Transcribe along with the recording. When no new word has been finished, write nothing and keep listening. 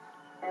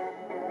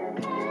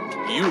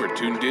You are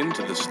tuned in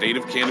to the State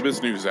of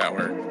Cannabis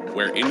NewsHour,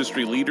 where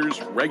industry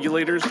leaders,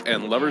 regulators,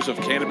 and lovers of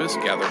cannabis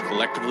gather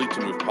collectively to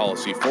move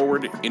policy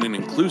forward in an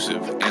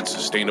inclusive and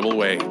sustainable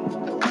way.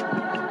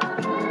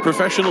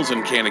 Professionals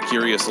and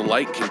canna-curious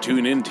alike can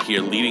tune in to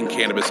hear leading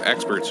cannabis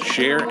experts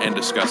share and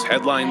discuss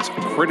headlines,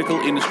 critical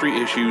industry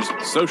issues,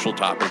 social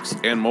topics,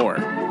 and more.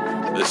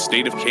 The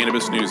State of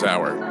Cannabis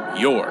NewsHour,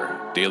 your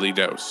daily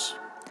dose.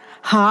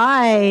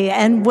 Hi,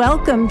 and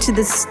welcome to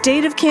the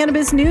State of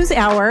Cannabis News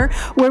Hour,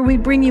 where we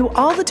bring you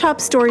all the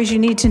top stories you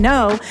need to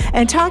know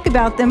and talk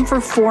about them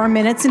for 4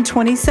 minutes and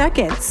 20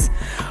 seconds.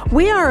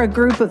 We are a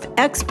group of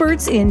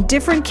experts in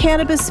different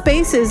cannabis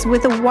spaces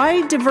with a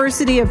wide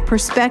diversity of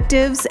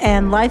perspectives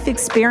and life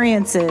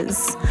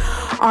experiences.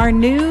 Our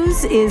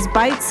news is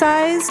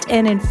bite-sized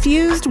and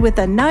infused with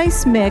a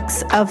nice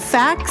mix of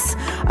facts,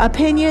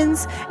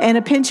 opinions, and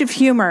a pinch of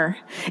humor.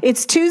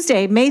 It's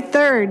Tuesday, May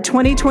 3rd,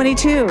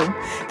 2022.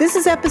 This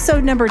is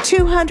episode number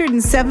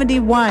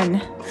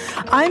 271.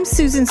 I'm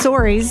Susan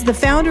Soares, the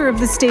founder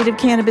of the State of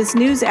Cannabis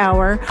News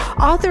Hour,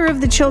 author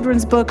of the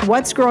children's book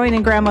What's Growing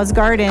in Grandma's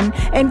Garden,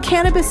 and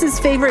Cannabis's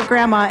favorite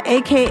grandma,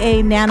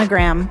 aka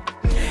Nanogram.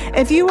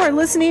 If you are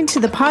listening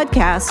to the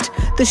podcast,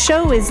 the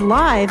show is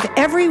live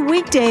every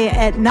weekday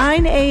at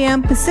 9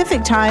 a.m.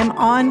 Pacific Time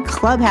on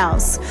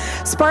Clubhouse.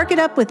 Spark it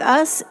up with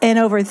us and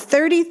over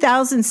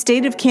 30,000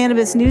 State of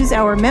Cannabis News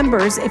Hour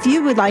members if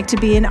you would like to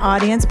be an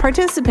audience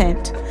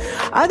participant.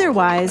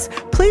 Otherwise,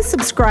 please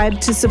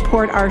subscribe to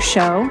support our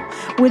show.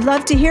 We'd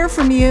love to hear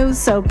from you,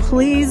 so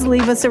please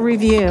leave us a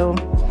review.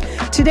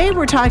 Today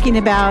we're talking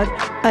about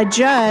a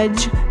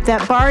judge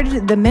that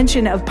barred the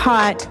mention of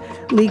pot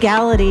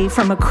legality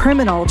from a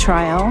criminal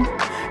trial.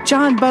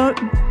 John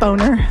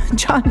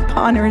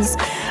Bonner's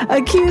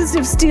accused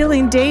of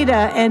stealing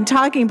data and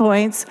talking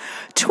points,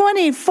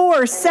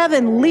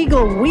 24/7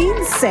 legal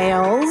weed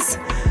sales.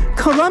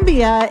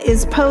 Colombia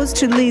is posed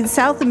to lead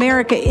South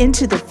America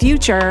into the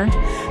future.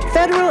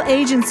 Federal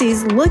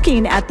agencies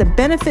looking at the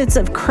benefits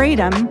of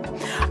kratom.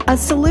 A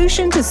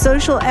solution to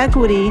social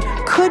equity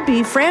could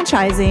be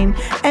franchising,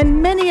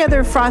 and many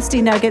other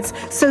frosty nuggets,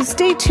 so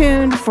stay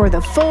tuned for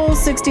the full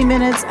 60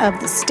 minutes of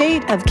the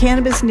State of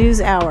Cannabis News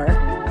Hour.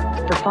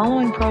 The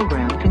following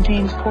program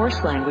contains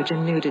coarse language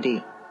and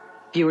nudity.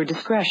 Viewer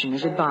discretion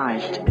is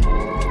advised.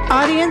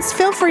 Audience,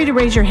 feel free to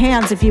raise your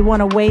hands if you want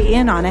to weigh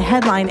in on a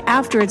headline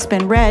after it's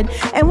been read,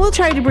 and we'll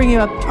try to bring you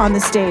up on the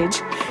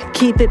stage.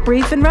 Keep it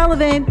brief and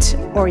relevant,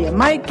 or you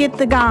might get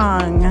the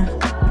gong.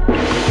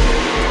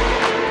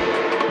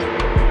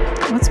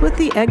 What's with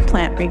the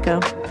eggplant, Rico?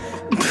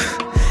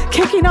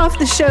 Kicking off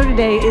the show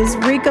today is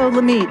Rico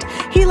Lamite.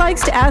 He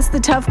likes to ask the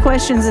tough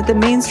questions that the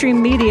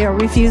mainstream media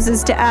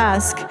refuses to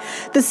ask.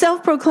 The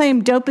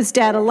self-proclaimed dopest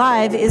dad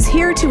alive is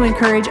here to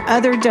encourage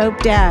other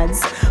dope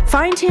dads.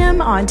 Find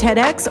him on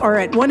TEDx or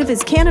at one of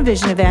his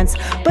Cannavision events,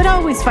 but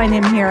always find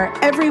him here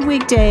every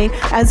weekday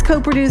as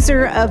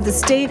co-producer of the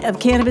State of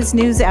Cannabis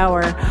News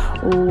Hour.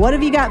 What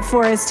have you got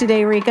for us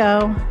today,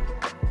 Rico?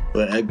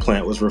 The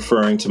eggplant was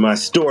referring to my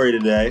story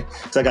today.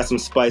 So I got some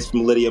spice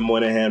from Lydia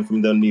Moynihan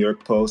from the New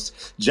York Post.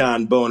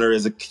 John Bonner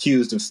is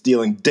accused of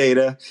stealing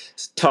data,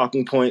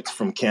 talking points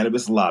from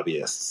cannabis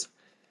lobbyists.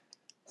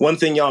 One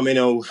thing y'all may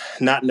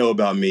not know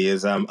about me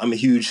is I'm a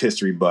huge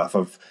history buff.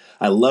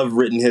 I love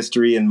written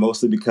history, and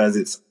mostly because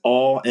it's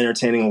all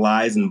entertaining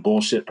lies and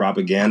bullshit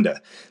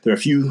propaganda. There are a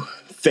few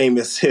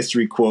famous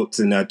history quotes,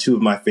 and two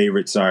of my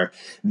favorites are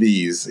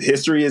these.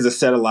 History is a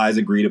set of lies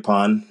agreed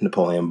upon,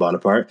 Napoleon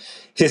Bonaparte.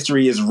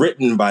 History is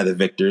written by the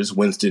victors,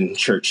 Winston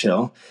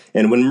Churchill.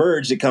 And when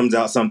merged, it comes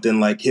out something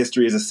like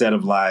history is a set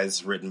of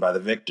lies written by the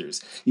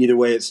victors. Either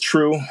way, it's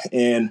true,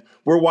 and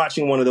we're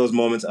watching one of those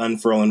moments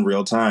unfurl in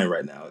real time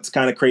right now. It's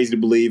kind of crazy to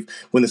believe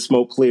when the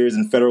smoke clears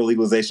and federal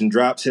legalization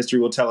drops, history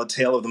will tell a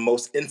tale of the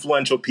most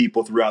influential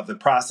people throughout the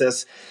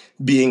process,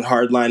 being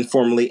hardline,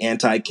 formerly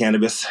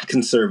anti-cannabis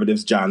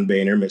conservatives John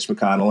Boehner, Mitch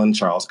McConnell, and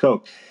Charles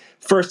Koch.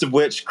 First of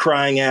which,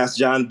 crying-ass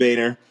John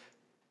Boehner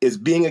is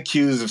being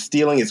accused of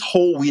stealing his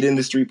whole weed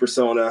industry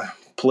persona,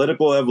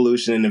 political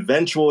evolution, and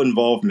eventual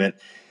involvement,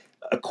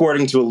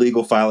 according to a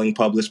legal filing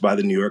published by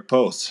the New York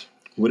Post.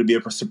 Would it be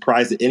a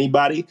surprise to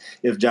anybody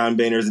if John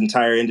Boehner's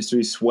entire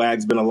industry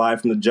swag's been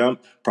alive from the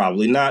jump?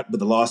 Probably not, but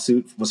the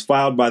lawsuit was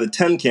filed by the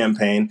 10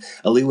 Campaign,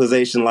 a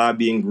legalization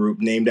lobbying group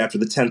named after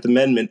the 10th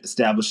Amendment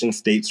establishing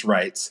states'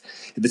 rights.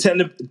 The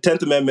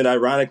 10th Amendment,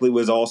 ironically,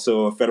 was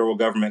also a federal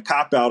government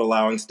cop-out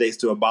allowing states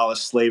to abolish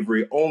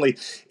slavery only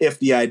if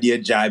the idea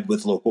jibed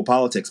with local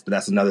politics, but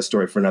that's another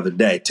story for another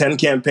day. 10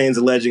 Campaign's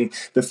alleging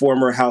the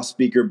former House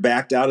Speaker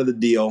backed out of the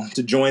deal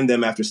to join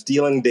them after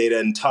stealing data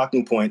and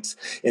talking points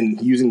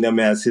and using them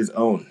as his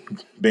own.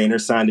 Boehner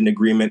signed an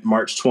agreement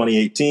March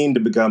 2018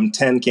 to become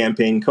 10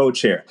 Campaign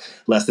co-chair.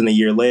 Less than a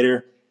year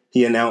later,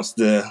 he announced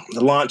the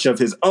launch of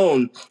his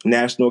own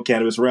National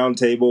Cannabis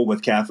Roundtable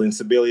with Kathleen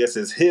Sebelius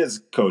as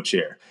his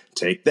co-chair.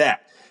 Take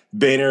that.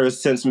 Boehner has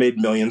since made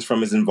millions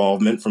from his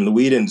involvement from the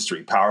weed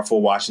industry.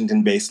 Powerful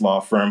Washington-based law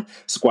firm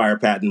Squire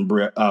Patton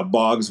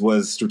Boggs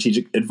was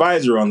strategic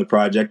advisor on the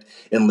project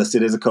and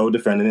listed as a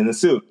co-defendant in the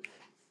suit.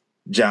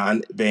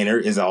 John Boehner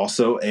is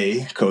also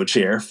a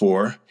co-chair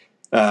for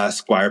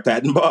Squire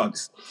Patton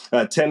Boggs.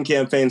 10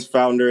 Campaign's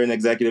founder and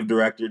executive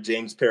director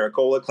James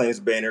Pericola claims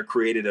Boehner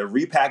created a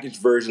repackaged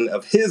version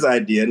of his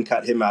idea and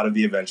cut him out of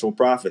the eventual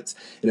profits.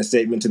 In a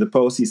statement to the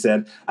Post, he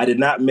said, "I did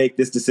not make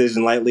this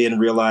decision lightly and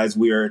realize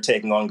we are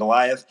taking on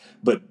Goliath,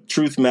 but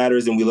truth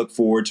matters and we look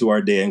forward to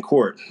our day in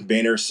court."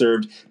 Boehner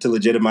served to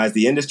legitimize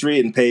the industry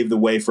and pave the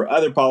way for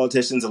other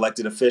politicians,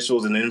 elected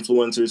officials, and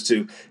influencers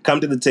to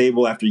come to the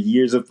table after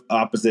years of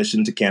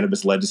opposition to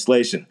cannabis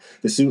legislation.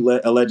 The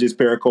suit alleges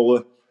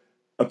Pericola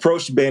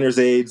approached Boehner's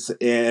aides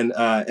and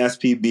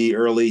SPB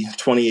early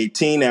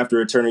 2018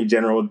 after Attorney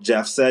General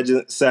Jeff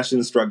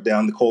Sessions struck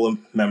down the Cola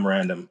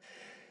memorandum,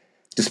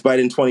 despite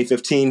in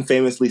 2015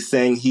 famously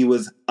saying he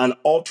was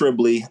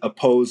unalterably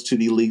opposed to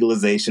the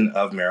legalization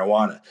of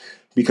marijuana.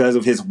 Because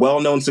of his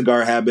well-known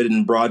cigar habit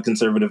and broad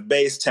conservative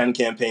base, 10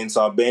 Campaign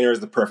saw Boehner as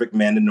the perfect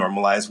man to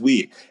normalize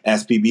weed.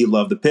 SPB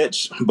loved the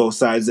pitch. Both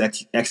sides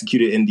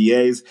executed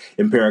NDAs,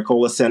 and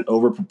Pericola sent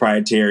over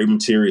proprietary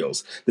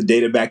materials. The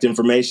data-backed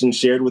information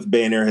shared with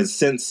Boehner has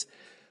since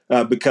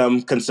become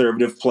a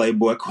conservative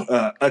playbook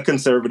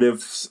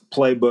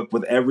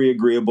with every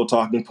agreeable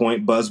talking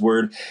point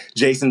buzzword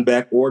Jason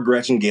Beck or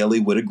Gretchen Gailey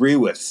would agree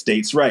with.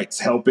 States' rights,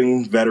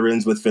 helping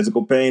veterans with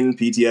physical pain and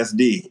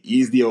PTSD,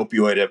 ease the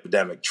opioid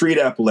epidemic, treat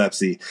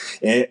epilepsy,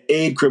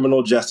 aid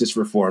criminal justice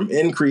reform,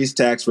 increase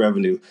tax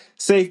revenue.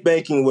 Safe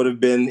banking would have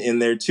been in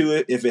there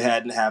too if it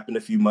hadn't happened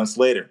a few months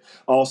later.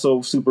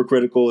 Also, super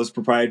critical is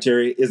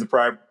proprietary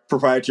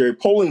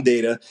polling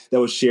data that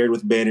was shared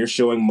with Boehner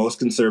showing most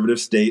conservative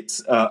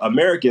states,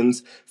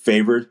 Americans,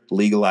 favored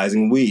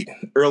legalizing weed.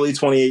 Early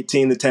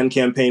 2018, the 10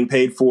 Campaign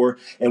paid for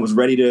and was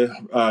ready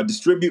to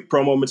distribute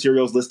promo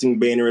materials listing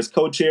Boehner as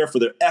co-chair for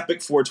their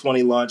epic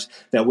 420 launch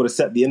that would have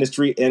set the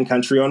industry and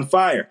country on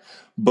fire.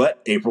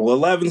 But April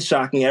 11th,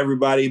 shocking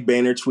everybody,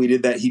 Boehner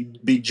tweeted that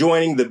he'd be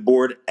joining the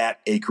board at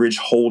Acreage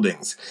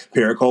Holdings.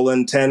 Pericola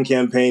and 10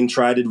 Campaign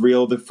tried to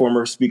reel the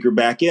former speaker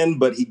back in,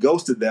 but he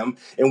ghosted them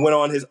and went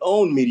on his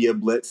own media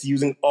blitz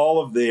using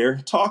all of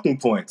their talking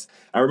points.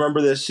 I remember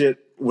this shit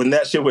when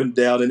that shit went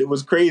down, and it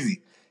was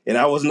crazy. And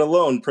I wasn't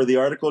alone. Per the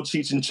article,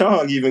 Cheech and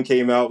Chong even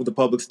came out with a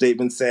public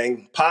statement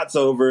saying, "Pot's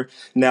over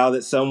now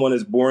that someone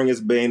as boring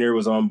as Boehner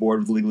was on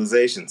board with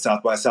legalization."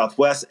 South by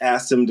Southwest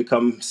asked him to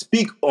come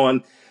speak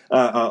on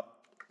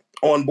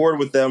board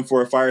with them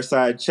for a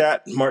fireside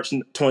chat March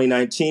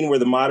 2019, where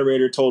the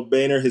moderator told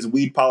Boehner his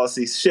weed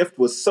policy shift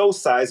was so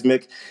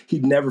seismic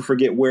he'd never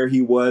forget where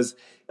he was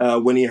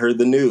when he heard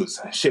the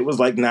news. Shit was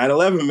like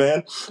 9/11,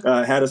 man.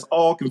 Had us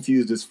all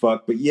confused as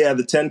fuck. But yeah,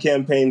 the 10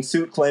 Campaign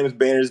suit claims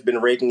Boehner's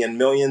been raking in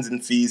millions in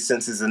fees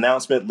since his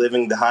announcement,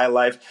 living the high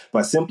life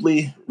by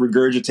simply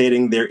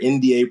regurgitating their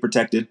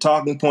NDA-protected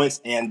talking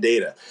points and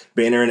data.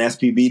 Boehner and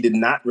SPB did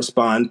not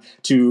respond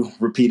to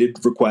repeated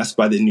requests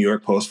by the New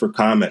York Post for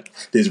comment.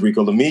 This is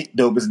Rico Lamitte,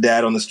 dopest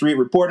dad on the street,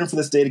 reporting for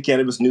the State of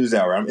Cannabis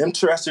NewsHour. I'm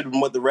interested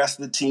in what the rest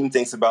of the team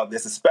thinks about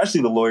this,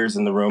 especially the lawyers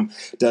in the room.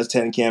 Does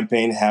 10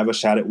 Campaign have a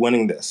shot at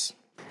winning this?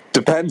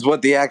 Depends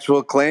what the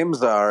actual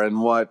claims are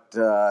and what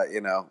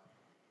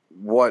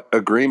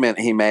agreement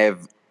he may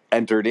have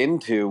entered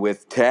into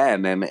with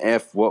 10, and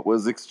if what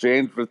was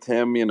exchanged with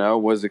him,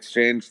 was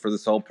exchanged for the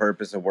sole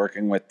purpose of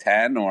working with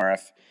 10, or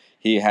if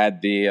he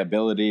had the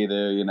ability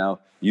to,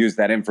 use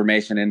that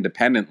information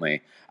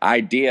independently.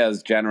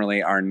 Ideas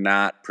generally are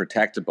not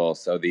protectable,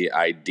 so the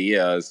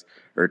ideas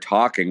or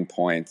talking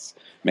points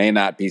may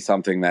not be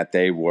something that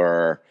they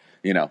were,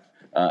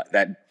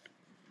 that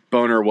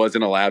Boehner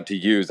wasn't allowed to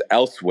use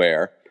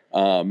elsewhere.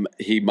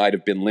 He might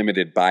have been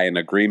limited by an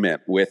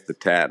agreement with the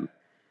 10.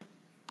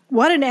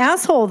 What an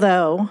asshole,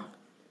 though.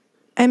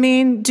 I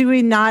mean, do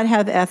we not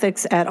have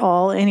ethics at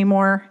all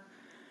anymore?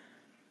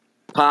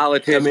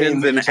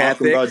 Politicians and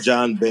ethics. About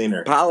John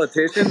Boehner.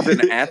 Politicians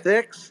and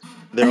ethics?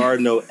 There are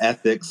no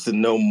ethics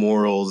and no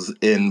morals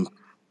in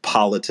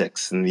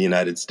politics in the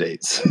United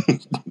States.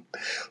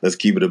 Let's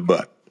keep it a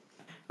buck.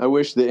 I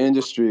wish the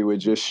industry would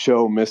just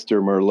show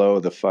Mr.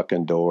 Merlot the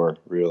fucking door,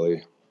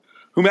 really.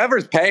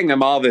 Whomever's paying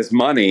them all this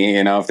money,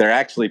 if they're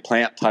actually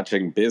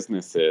plant-touching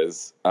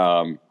businesses,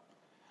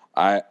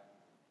 I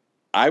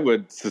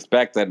would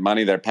suspect that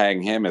money they're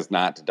paying him is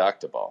not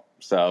deductible.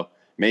 So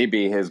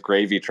maybe his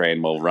gravy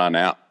train will run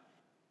out.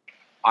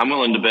 I'm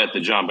willing to bet that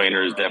John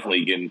Boehner is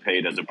definitely getting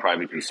paid as a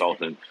private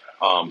consultant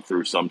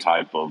through some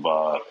type of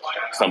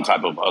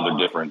other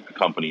different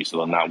company.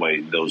 So in that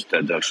way, those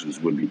deductions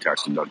would be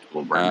tax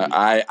deductible.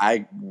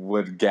 I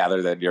would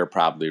gather that you're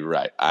probably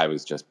right. I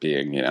was just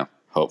being,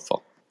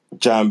 hopeful.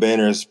 John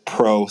Boehner is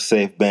pro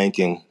safe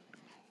banking.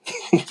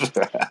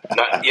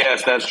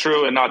 Yes, that's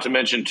true, and not to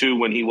mention too,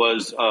 when he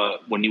was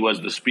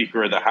the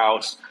Speaker of the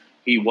House,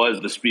 he was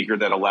the Speaker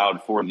that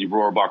allowed for the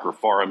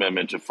Rohrabacher-Farr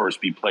Amendment to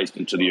first be placed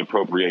into the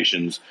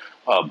appropriations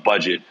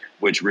budget,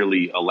 which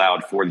really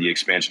allowed for the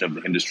expansion of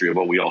the industry of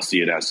what we all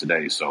see it as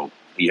today. So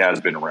he has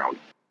been around.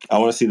 I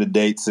want to see the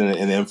dates and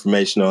the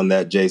information on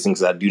that, Jason,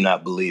 because I do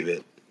not believe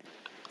it.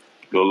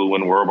 Go to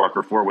when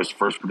Rohrabacher-Farr was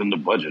first put in the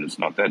budget. It's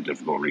not that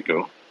difficult,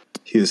 Rico.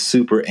 he was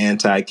super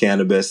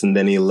anti-cannabis, and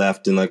then he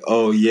left and like,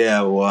 oh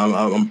yeah, well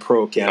I'm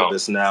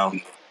pro-cannabis now.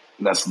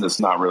 That's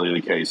not really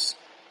the case.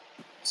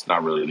 It's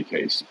not really the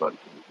case, but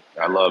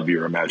I love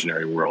your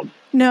imaginary world.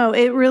 No,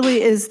 it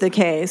really is the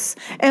case.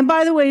 And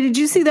by the way, did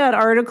you see that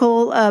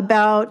article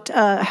about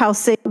how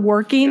safe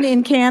working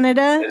in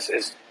Canada?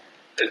 It's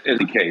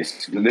the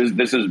case.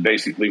 This is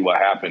basically what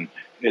happened.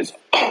 Is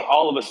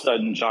all of a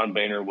sudden John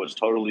Boehner was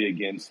totally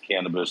against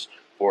cannabis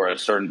for a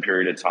certain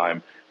period of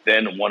time.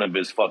 Then one of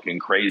his fucking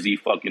crazy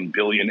fucking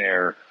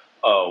billionaire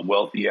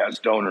wealthy ass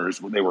donors,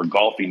 they were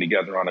golfing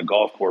together on a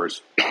golf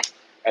course,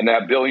 and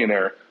that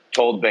billionaire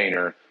told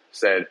Boehner,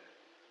 said,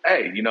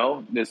 hey,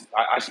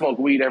 I smoke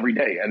weed every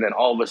day. And then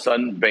all of a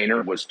sudden,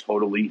 Boehner was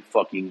totally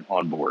fucking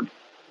on board.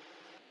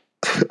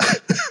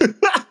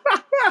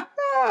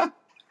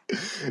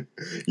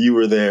 You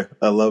were there.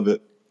 I love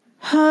it.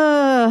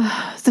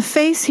 The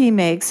face he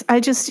makes.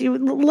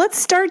 Let's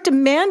start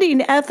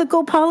demanding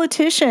ethical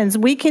politicians.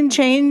 We can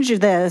change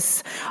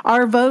this.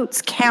 Our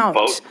votes count.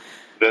 Vote.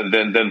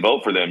 Then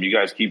vote for them. You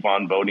guys keep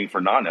on voting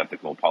for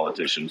non-ethical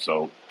politicians.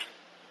 So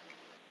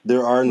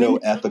there are no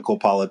ethical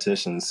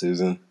politicians,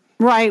 Susan.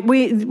 Right.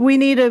 We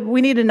need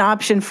an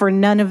option for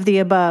none of the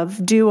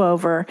above,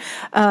 do-over.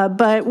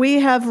 But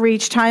we have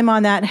reached time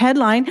on that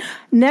headline.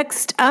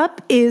 Next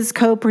up is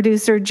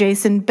co-producer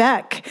Jason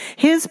Beck.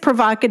 His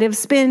provocative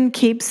spin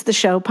keeps the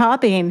show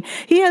popping.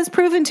 He has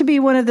proven to be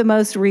one of the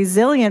most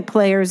resilient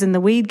players in the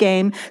weed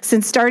game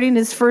since starting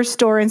his first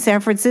store in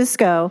San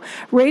Francisco.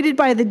 Rated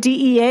by the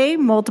DEA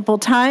multiple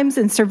times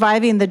and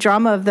surviving the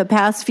drama of the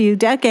past few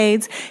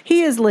decades,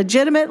 he is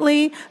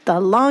legitimately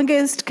the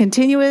longest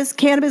continuous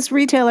cannabis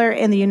retailer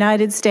in the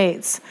United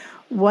States.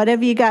 What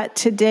have you got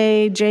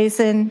today,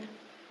 Jason?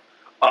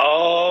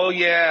 Oh,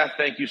 yeah.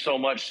 Thank you so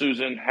much,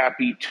 Susan.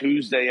 Happy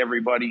Tuesday,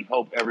 everybody.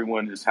 Hope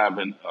everyone is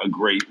having a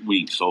great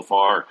week so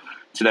far.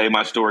 Today,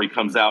 my story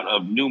comes out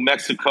of New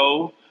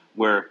Mexico,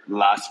 where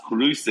Las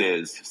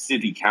Cruces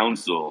City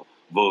Council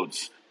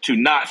votes to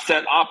not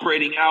set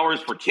operating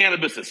hours for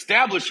cannabis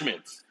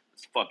establishments.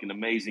 Fucking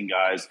amazing,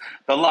 guys.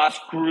 The Las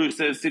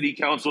Cruces City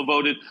Council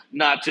voted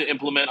not to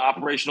implement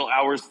operational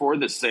hours for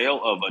the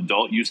sale of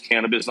adult use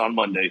cannabis on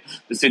Monday.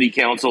 The City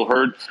Council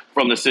heard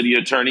from the city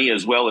attorney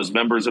as well as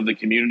members of the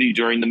community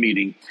during the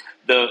meeting.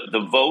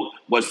 The vote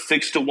was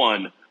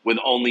 6-1, with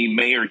only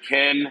Mayor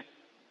Ken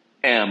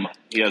M.,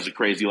 he has a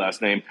crazy last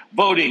name,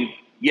 voting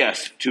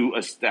yes to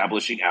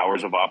establishing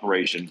hours of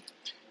operation.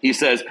 He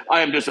says,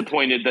 I am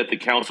disappointed that the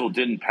council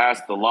didn't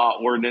pass the law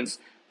ordinance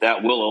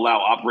that will allow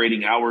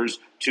operating hours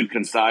to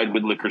coincide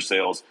with liquor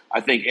sales. I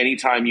think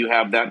anytime you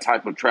have that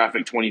type of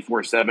traffic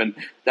 24/7,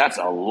 that's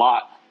a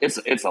lot. It's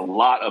a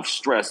lot of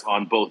stress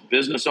on both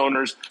business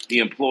owners, the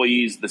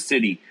employees, the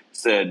city,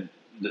 said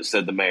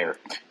the mayor.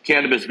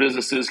 Cannabis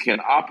businesses can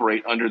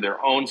operate under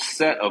their own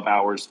set of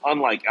hours,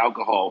 unlike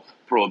alcohol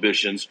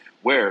prohibitions,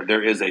 where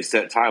there is a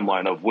set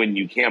timeline of when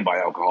you can buy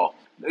alcohol.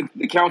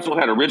 The council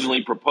had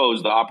originally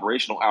proposed the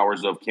operational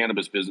hours of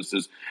cannabis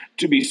businesses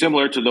to be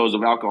similar to those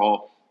of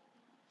alcohol,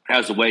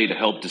 as a way to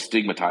help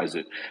destigmatize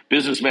it.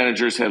 Business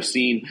managers have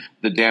seen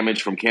the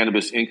damage from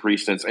cannabis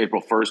increase since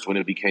April 1st when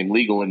it became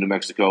legal in New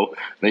Mexico.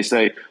 They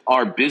say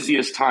our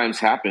busiest times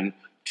happen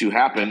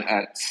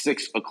at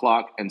 6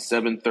 o'clock and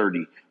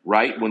 7:30,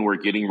 right when we're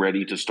getting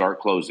ready to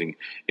start closing.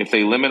 If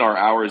they limit our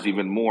hours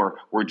even more,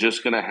 we're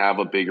just going to have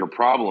a bigger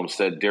problem,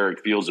 said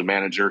Derek Fields, a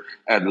manager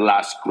at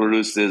Las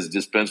Cruces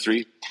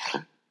dispensary.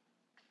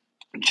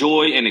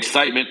 Joy and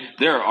excitement.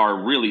 There are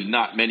really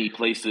not many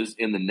places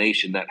in the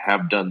nation that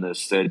have done this,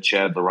 said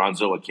Chad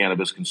Lorenzo, a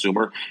cannabis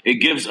consumer. It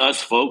gives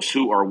us folks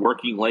who are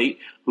working late,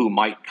 who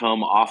might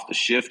come off the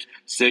shift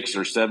 6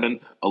 or 7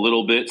 a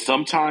little bit,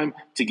 some time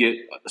to get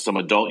some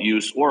adult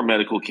use or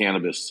medical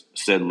cannabis,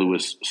 said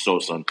Louis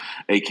Sosan,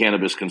 a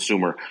cannabis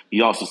consumer.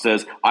 He also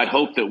says, I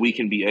hope that we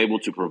can be able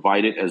to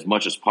provide it as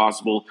much as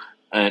possible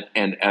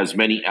and as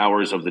many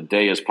hours of the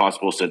day as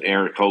possible, said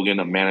Eric Hogan,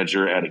 a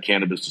manager at a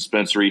cannabis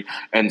dispensary.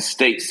 And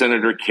State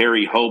Senator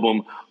Carrie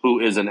Hobum,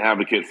 who is an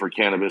advocate for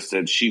cannabis,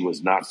 said she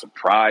was not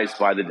surprised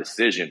by the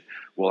decision.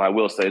 Well, I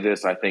will say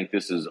this. I think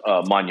this is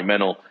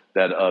monumental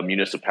that a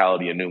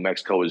municipality in New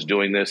Mexico is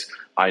doing this.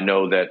 I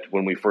know that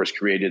when we first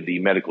created the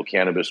medical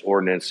cannabis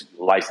ordinance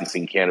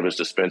licensing cannabis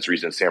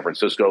dispensaries in San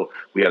Francisco,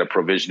 we had a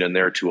provision in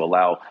there to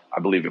allow, I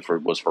believe it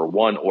was for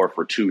 1 or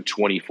for 2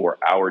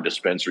 24-hour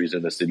dispensaries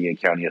in the city and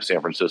county of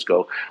San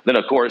Francisco. Then,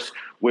 of course,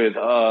 with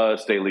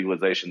state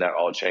legalization, that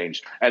all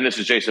changed. And this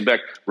is Jason Beck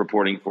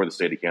reporting for the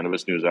State of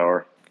Cannabis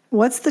NewsHour.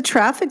 What's the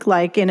traffic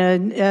like in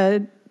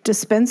a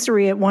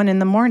dispensary at 1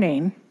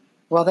 a.m?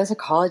 Well, there's a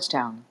college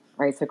town,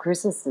 right? So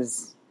Cruces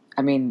is,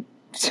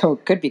 so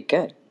it could be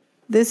good.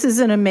 This is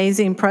an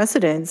amazing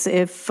precedence.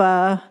 If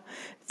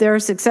they're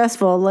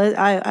successful,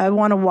 I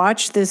want to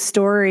watch this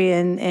story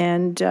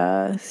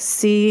and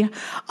see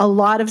a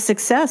lot of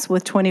success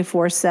with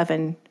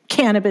 24/7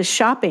 cannabis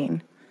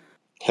shopping.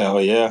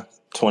 Hell yeah.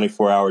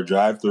 24-hour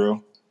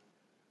drive-through.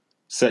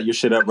 Set your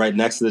shit up right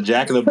next to the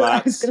Jack in the Box.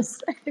 I was going to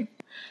say.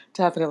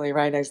 Definitely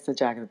right next to the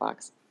Jack in the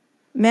Box.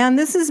 Man,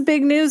 this is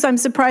big news. I'm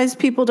surprised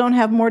people don't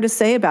have more to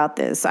say about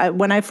this.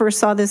 When I first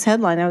saw this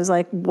headline, I was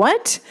like,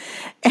 what?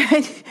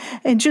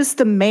 And just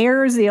the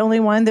mayor is the only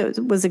one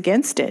that was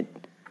against it.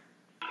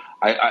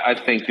 I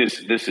think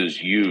this is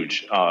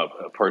huge.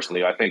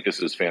 Personally, I think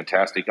this is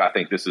fantastic. I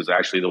think this is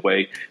actually the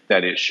way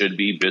that it should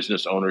be.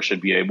 Business owners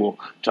should be able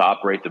to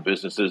operate the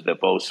businesses that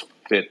both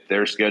fit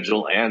their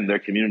schedule and their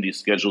community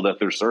schedule that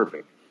they're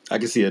serving. I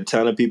can see a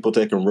ton of people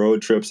taking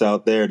road trips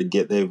out there to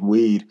get their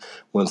weed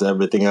once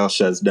everything else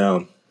shuts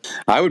down.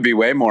 I would be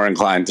way more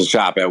inclined to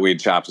shop at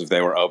weed shops if they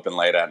were open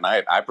late at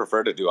night. I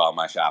prefer to do all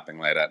my shopping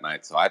late at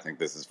night, so I think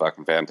this is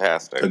fucking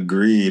fantastic.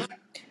 Agreed.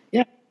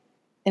 Yeah.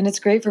 And it's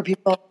great for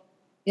people,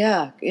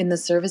 in the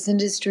service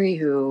industry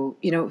who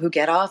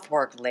get off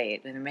work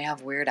late and may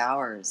have weird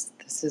hours.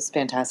 This is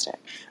fantastic.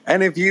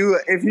 And if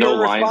you're no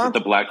lines at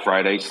the Black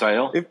Friday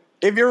sale.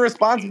 If you're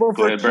responsible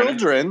for Brandon.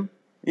 children,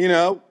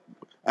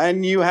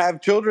 and you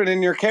have children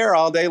in your care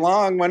all day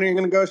long, when are you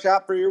going to go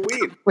shop for your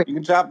weed? You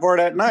can shop for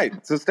it at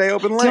night, so stay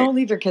open late. Don't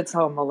leave your kids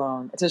home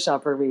alone to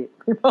shop for weed.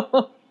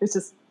 It's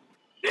just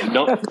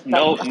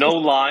no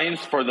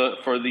lines for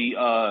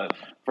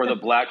the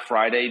Black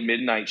Friday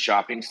midnight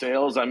shopping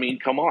sales. I mean,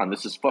 come on,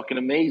 this is fucking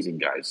amazing,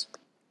 guys.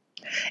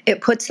 It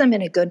puts them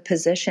in a good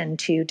position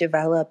to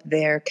develop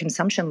their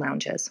consumption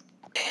lounges.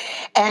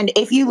 And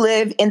if you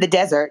live in the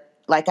desert,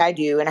 like I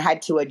do, and I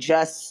had to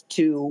adjust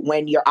to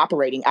when your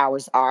operating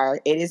hours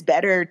are, it is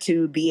better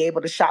to be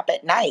able to shop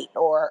at night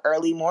or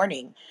early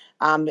morning.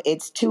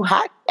 It's too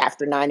hot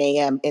after 9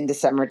 a.m. in the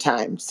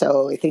summertime.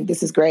 So I think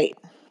this is great.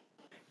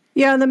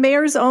 Yeah, the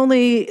mayor's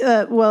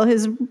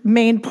his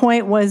main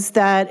point was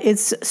that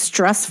it's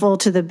stressful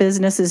to the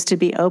businesses to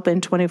be open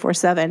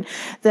 24/7.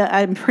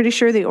 I'm pretty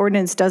sure the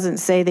ordinance doesn't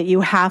say that you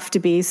have to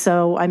be.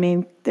 So, I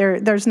mean,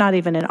 there's not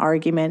even an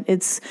argument.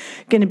 It's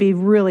going to be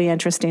really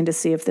interesting to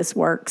see if this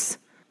works.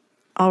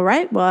 All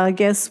right, well, I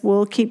guess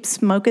we'll keep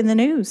smoking the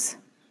news.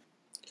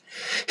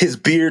 His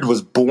beard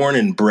was born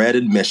and bred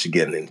in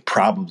Michigan, and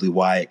probably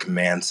why it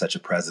commands such a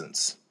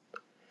presence.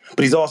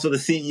 But he's also the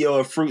CEO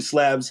of Fruit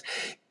Slabs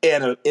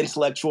and an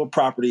intellectual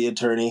property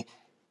attorney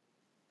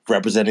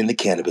representing the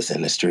cannabis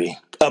industry.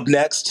 Up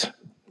next,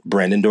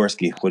 Brandon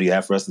Dorsky. What do you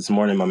have for us this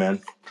morning, my man?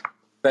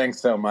 Thanks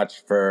so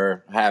much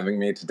for having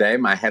me today.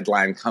 My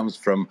headline comes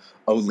from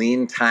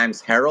Olean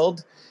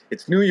Times-Herald.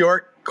 It's New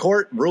York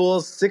court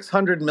rules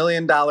 $600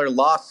 million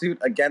lawsuit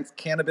against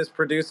cannabis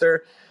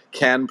producer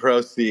can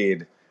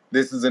proceed.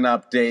 This is an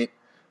update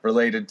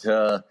related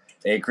to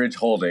Acreage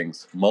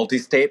Holdings.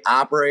 Multi-state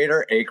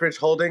operator Acreage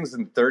Holdings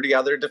and 30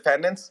 other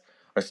defendants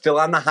are still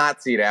on the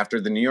hot seat after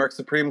the New York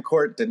Supreme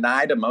Court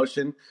denied a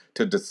motion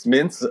to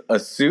dismiss a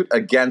suit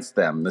against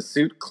them. The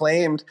suit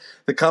claimed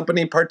the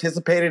company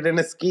participated in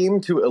a scheme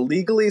to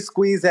illegally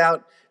squeeze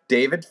out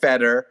David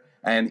Fetter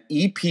and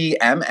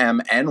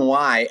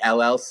EPMMNY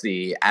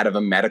LLC out of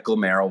a medical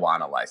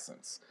marijuana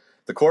license.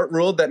 The court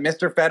ruled that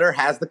Mr. Fetter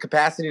has the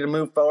capacity to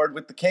move forward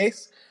with the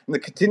case, and the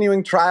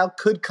continuing trial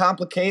could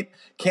complicate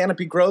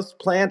Canopy Growth's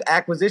planned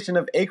acquisition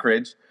of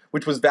Acreage,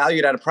 which was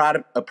valued at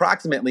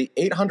approximately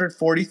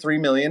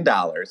 $843 million.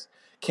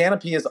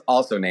 Canopy is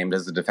also named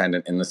as a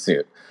defendant in the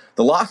suit.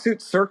 The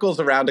lawsuit circles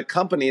around a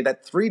company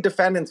that 3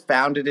 defendants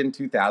founded in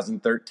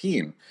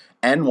 2013,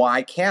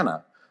 NY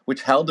Canna,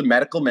 which held a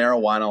medical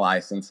marijuana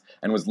license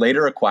and was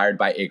later acquired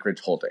by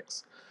Acreage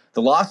Holdings.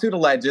 The lawsuit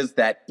alleges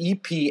that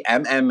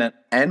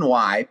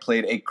EPMMNY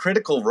played a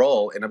critical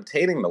role in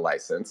obtaining the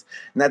license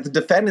and that the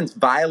defendants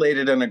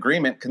violated an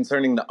agreement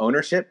concerning the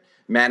ownership,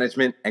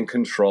 management, and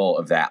control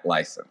of that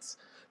license.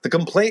 The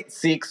complaint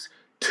seeks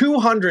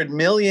 $200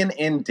 million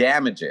in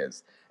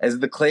damages as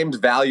the claimed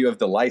value of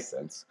the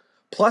license,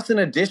 plus an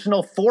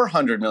additional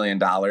 $400 million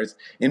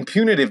in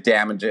punitive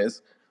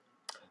damages.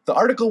 The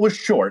article was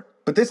short,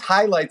 but this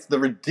highlights the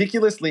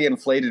ridiculously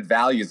inflated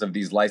values of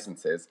these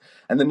licenses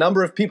and the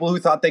number of people who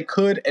thought they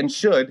could and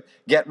should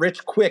get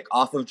rich quick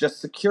off of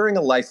just securing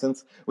a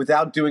license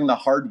without doing the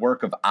hard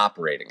work of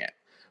operating it.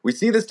 We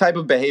see this type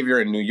of behavior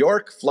in New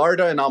York,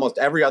 Florida, and almost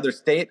every other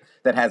state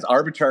that has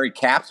arbitrary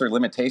caps or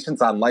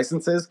limitations on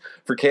licenses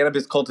for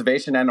cannabis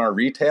cultivation and or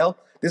retail.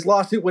 This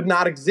lawsuit would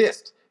not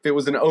exist if it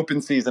was an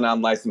open season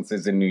on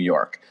licenses in New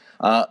York.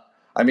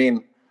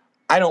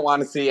 I don't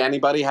want to see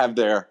anybody have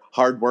their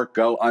hard work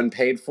go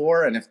unpaid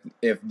for, and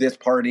if this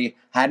party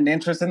had an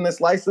interest in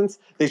this license,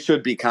 they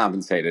should be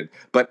compensated.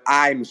 But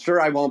I'm sure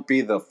I won't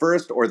be the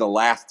first or the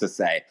last to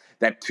say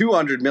that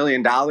 $200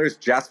 million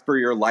just for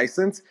your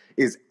license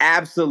is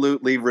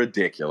absolutely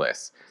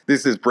ridiculous.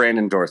 This is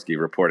Brandon Dorsky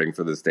reporting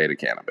for the state of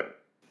Cannabis.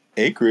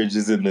 Acreage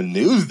is in the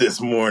news this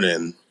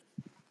morning.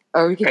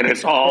 And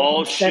it's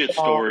all shit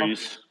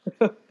stories.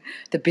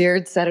 The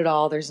beard said it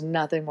all. There's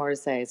nothing more to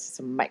say. It's just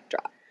a mic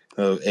drop.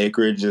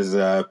 Acreage's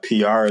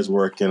PR is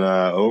working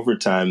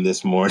overtime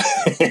this morning,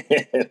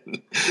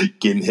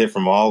 getting hit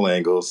from all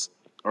angles.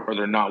 Or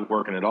they're not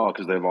working at all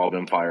because they've all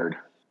been fired.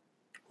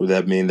 Would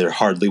that mean they're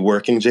hardly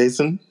working,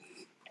 Jason?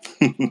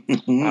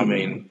 I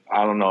mean,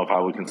 I don't know if I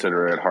would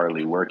consider it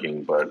hardly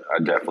working, but I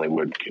definitely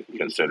would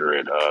consider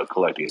it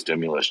collecting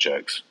stimulus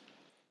checks.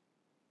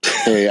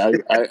 Hey,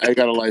 I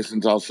got a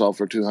license I'll sell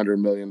for $200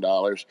 million.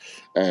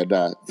 And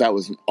that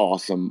was an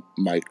awesome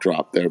mic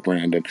drop there,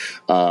 Brandon.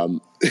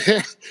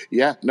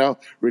 Yeah, no,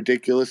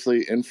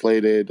 ridiculously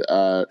inflated.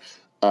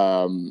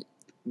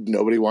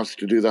 Nobody wants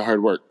to do the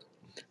hard work.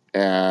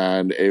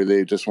 And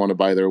they just want to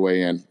buy their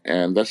way in.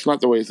 And that's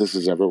not the way this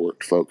has ever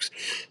worked, folks.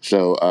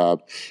 So,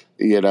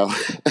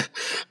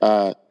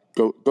 go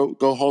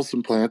haul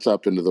some plants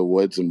up into the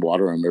woods and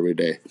water them every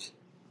day.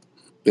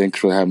 Thanks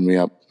for having me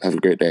up. Have a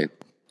great day.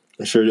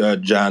 I'm sure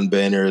John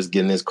Boehner is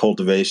getting his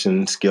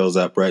cultivation skills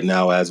up right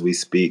now as we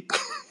speak.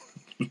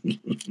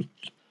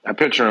 I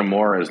picture him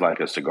more as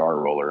like a cigar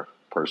roller,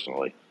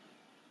 personally.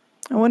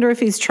 I wonder if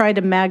he's tried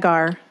a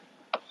Magar.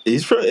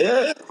 He's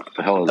yeah. What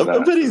the hell is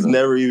that? But he's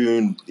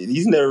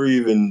never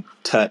even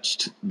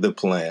touched the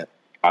plant.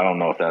 I don't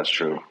know if that's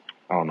true.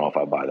 I don't know if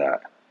I buy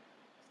that.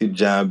 See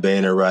John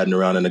Boehner riding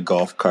around in a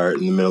golf cart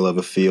in the middle of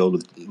a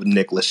field with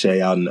Nick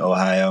Lachey out in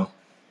Ohio,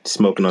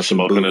 smoking a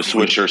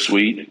Swisher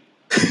Sweet.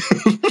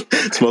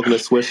 Smoking a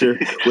Swisher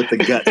with the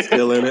gut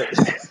still in it.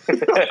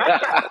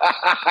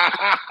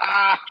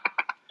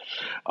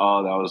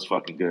 Oh, that was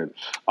fucking good.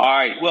 All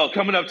right. Well,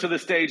 coming up to the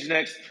stage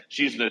next,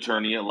 she's an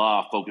attorney at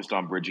law focused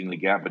on bridging the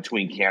gap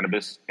between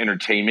cannabis,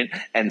 entertainment,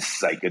 and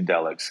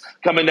psychedelics.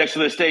 Coming next to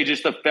the stage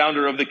is the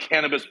founder of the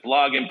Cannabis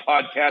blog and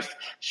podcast,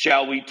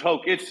 Shall We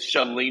Toke? It's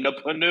Shalina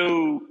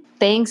Panu.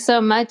 Thanks so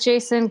much,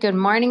 Jason. Good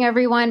morning,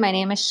 everyone. My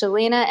name is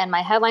Shalina, and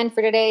my headline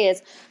for today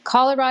is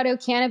Colorado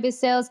cannabis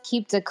sales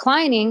keep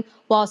declining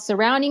while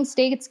surrounding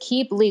states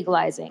keep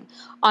legalizing.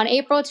 On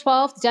April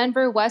 12th,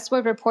 Denver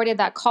Westward reported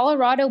that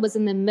Colorado was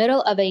in the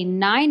middle of a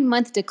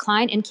 9-month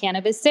decline in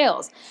cannabis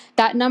sales.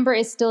 That number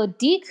is still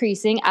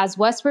decreasing, as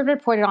Westward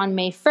reported on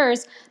May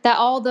 1st that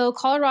although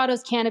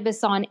Colorado's cannabis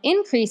saw an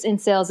increase in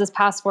sales this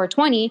past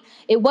 4/20,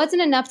 it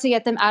wasn't enough to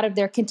get them out of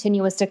their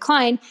continuous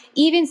decline,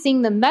 even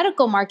seeing the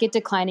medical market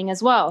declining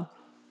as well.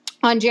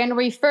 On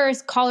January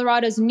 1st,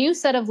 Colorado's new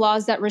set of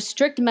laws that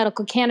restrict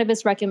medical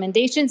cannabis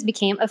recommendations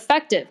became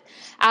effective.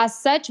 As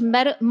such,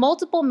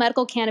 multiple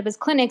medical cannabis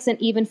clinics and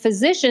even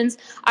physicians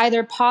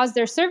either paused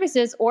their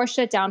services or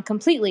shut down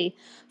completely.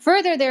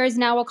 Further, there is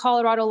now a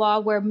Colorado law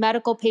where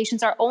medical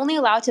patients are only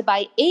allowed to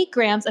buy 8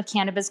 grams of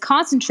cannabis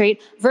concentrate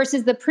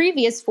versus the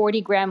previous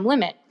 40-gram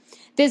limit.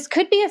 This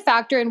could be a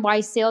factor in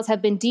why sales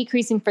have been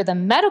decreasing for the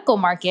medical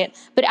market,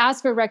 but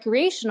as for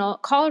recreational,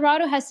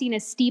 Colorado has seen a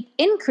steep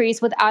increase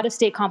with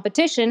out-of-state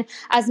competition,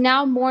 as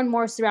now more and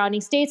more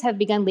surrounding states have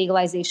begun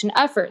legalization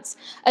efforts.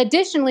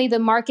 Additionally, the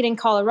market in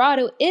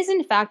Colorado is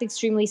in fact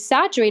extremely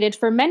saturated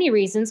for many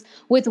reasons,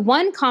 with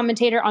one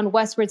commentator on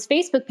Westward's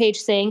Facebook page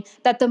saying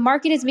that the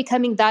market is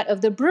becoming that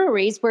of the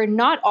breweries, where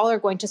not all are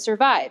going to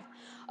survive.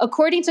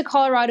 According to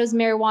Colorado's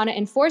Marijuana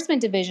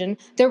Enforcement Division,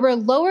 there were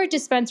lower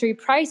dispensary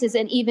prices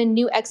and even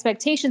new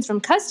expectations from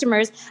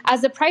customers,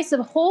 as the price of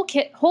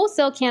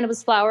wholesale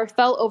cannabis flower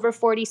fell over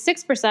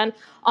 46%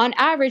 on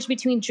average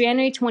between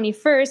January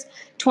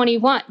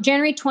 2021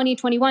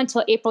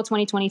 till April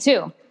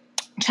 2022.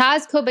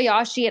 Chaz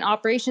Kobayashi, an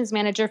operations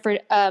manager for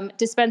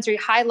dispensary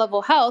High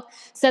Level Health,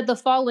 said the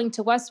following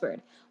to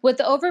Westward. With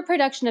the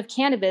overproduction of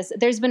cannabis,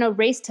 there's been a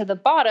race to the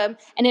bottom,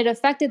 and it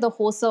affected the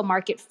wholesale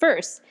market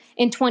first.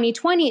 In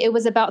 2020, it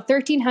was about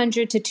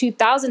 $1,300 to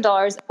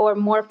 $2,000 or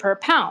more per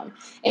pound.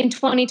 In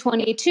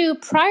 2022,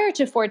 prior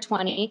to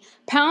 420,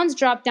 pounds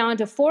dropped down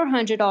to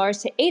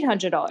 $400 to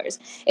 $800.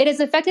 It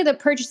has affected the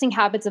purchasing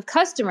habits of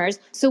customers,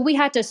 so we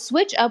had to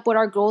switch up what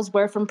our goals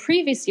were from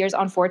previous years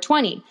on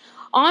 420.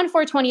 On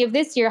 420 of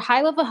this year,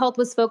 High Level Health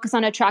was focused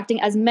on attracting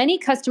as many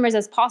customers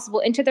as possible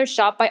into their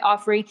shop by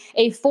offering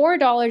a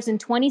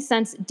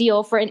 $4.20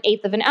 deal for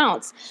 1/8 of an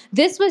ounce.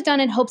 This was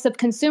done in hopes of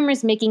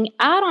consumers making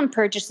add-on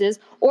purchases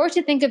or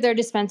to think of their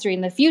dispensary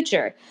in the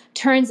future.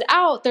 Turns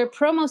out their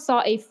promo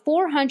saw a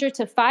 400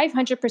 to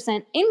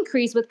 500%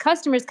 increase with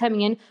customers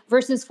coming in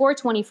versus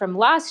 420 from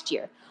last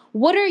year.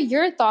 What are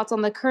your thoughts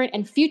on the current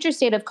and future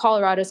state of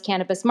Colorado's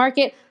cannabis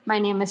market? My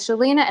name is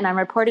Shalina, and I'm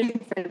reporting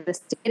for the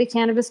State of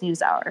Cannabis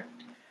NewsHour.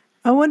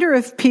 I wonder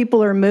if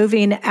people are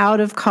moving out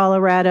of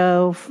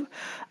Colorado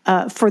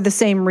for the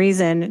same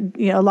reason.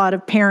 You know, a lot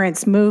of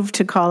parents moved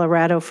to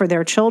Colorado for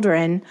their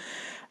children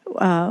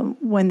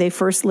when they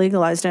first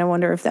legalized. And I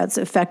wonder if that's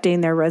affecting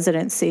their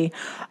residency.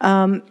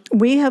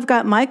 We have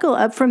got Michael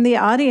up from the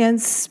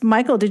audience.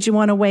 Michael, did you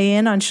want to weigh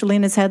in on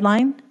Shalina's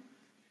headline?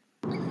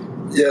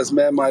 Yes,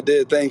 ma'am, I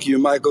did. Thank you.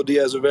 Michael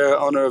Diaz-Rivera,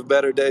 owner of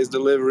Better Days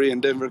Delivery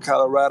in Denver,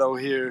 Colorado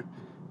here.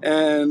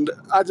 And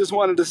I just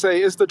wanted to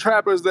say it's the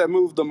trappers that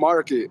move the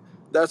market.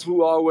 That's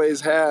who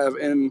always have.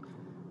 And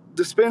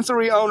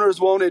dispensary owners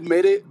won't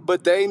admit it,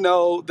 but they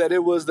know that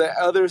it was the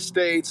other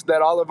states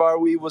that all of our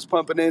weed was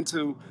pumping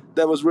into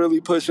that was really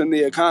pushing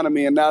the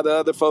economy. And now the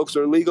other folks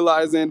are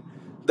legalizing.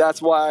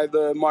 That's why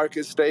the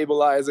market's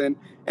stabilizing.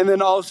 And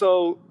then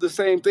also the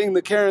same thing,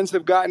 the Karens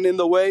have gotten in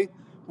the way.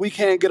 We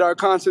can't get our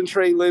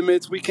concentrate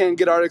limits. We can't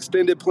get our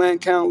extended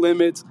plant count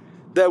limits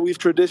that we've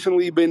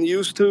traditionally been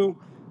used to.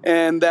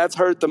 And that's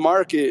hurt the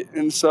market.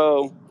 And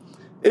so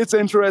it's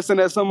interesting,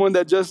 as someone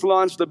that just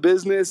launched a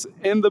business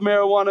in the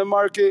marijuana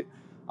market,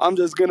 I'm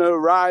just going to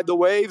ride the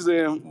waves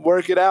and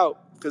work it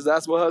out because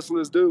that's what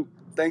hustlers do.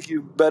 Thank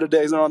you. Better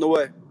days are on the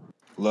way.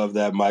 Love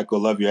that, Michael.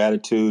 Love your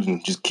attitude,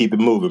 and just keep it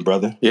moving,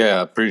 brother.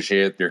 Yeah,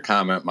 appreciate your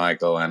comment,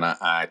 Michael, and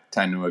I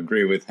tend to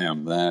agree with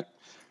him that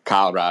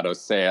Colorado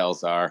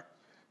sales are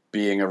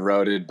being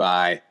eroded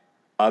by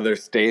other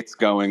states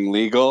going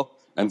legal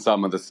and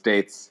some of the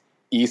states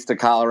east of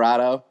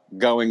Colorado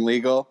going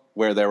legal,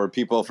 where there were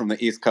people from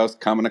the East Coast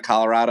coming to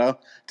Colorado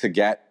to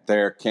get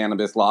their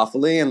cannabis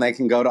lawfully, and they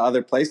can go to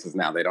other places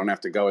now. They don't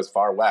have to go as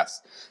far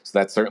west. So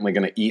that's certainly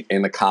going to eat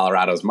into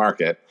Colorado's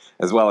market,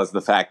 as well as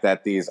the fact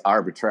that these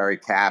arbitrary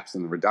caps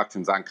and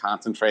reductions on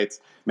concentrates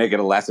make it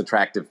a less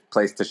attractive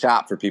place to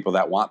shop for people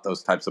that want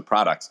those types of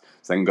products.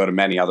 So they can go to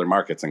many other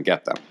markets and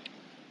get them.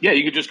 Yeah,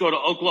 you could just go to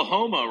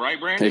Oklahoma, right,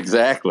 Brandon?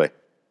 Exactly.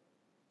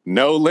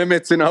 No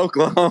limits in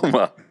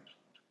Oklahoma.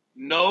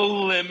 No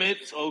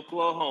limits,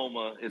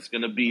 Oklahoma. It's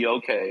going to be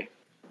okay.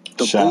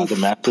 Shout out to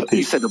Master P.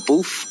 You said the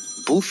booth?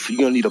 You're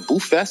going to need a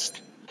booth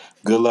vest?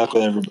 Good luck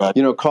with everybody.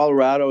 You know,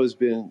 Colorado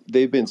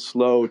they've been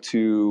slow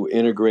to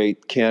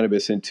integrate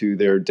cannabis into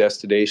their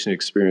destination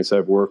experience.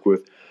 I've worked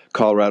with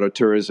Colorado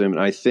tourism, and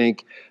I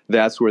think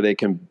that's where they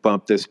can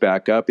bump this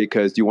back up,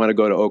 because do you want to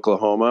go to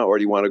Oklahoma or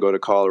do you want to go to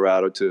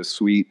Colorado to a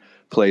sweet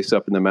place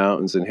up in the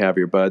mountains and have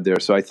your bud there?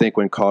 So I think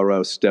when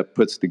Colorado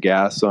puts the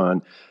gas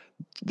on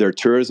their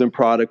tourism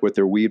product with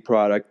their weed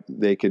product,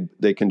 they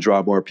can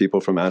draw more people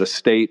from out of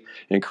state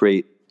and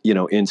create,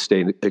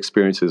 in-state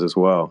experiences as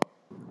well.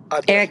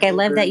 Eric, I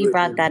love that you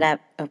brought that up.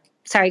 Oh,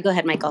 sorry, go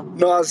ahead, Michael.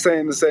 No, I was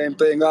saying the same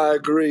thing. I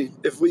agree.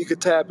 If we could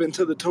tap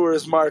into the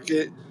tourist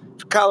market,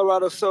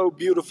 Colorado's so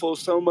beautiful,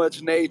 so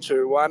much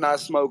nature. Why not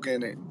smoke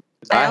in it?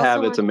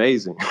 It's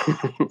amazing.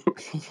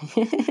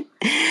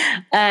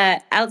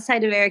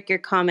 Outside of Eric, your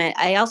comment,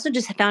 I also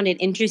just found it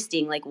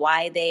interesting, like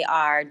why they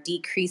are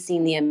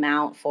decreasing the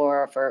amount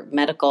for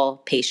medical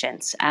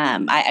patients.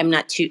 I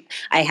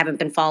haven't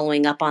been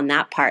following up on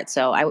that part,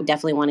 so I would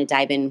definitely want to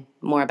dive in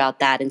more about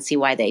that and see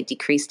why they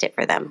decreased it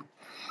for them.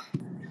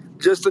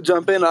 Just to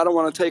jump in, I don't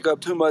want to take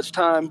up too much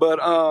time, but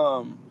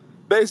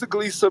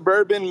basically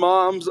suburban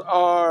moms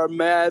are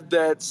mad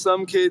that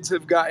some kids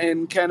have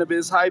gotten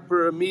cannabis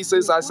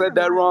hyperemesis. I said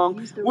that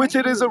wrong, which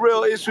it is a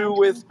real issue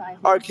with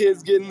our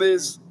kids getting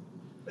this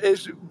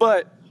issue,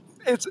 but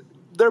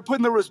they're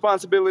putting the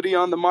responsibility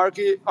on the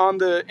market, on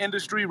the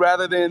industry,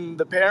 rather than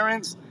the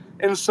parents.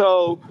 And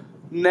so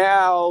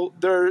now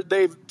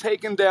they've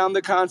taken down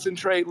the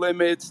concentrate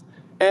limits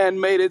and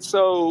made it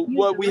so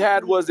what we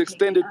had was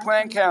extended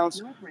plant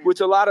counts, which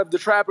a lot of the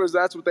trappers,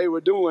 that's what they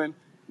were doing,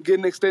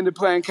 getting extended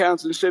plant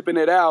counts and shipping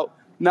it out.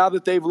 Now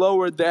that they've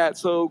lowered that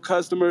so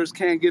customers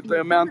can't get the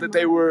amount that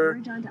they were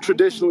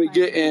traditionally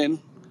getting,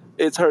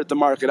 it's hurt the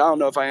market. I don't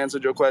know if I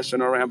answered your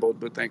question or rambled,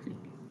 but thank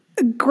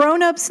you.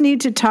 Grown-ups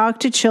need to talk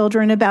to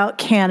children about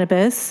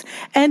cannabis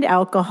and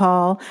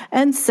alcohol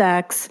and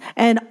sex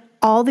and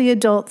all the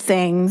adult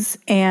things,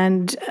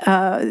 and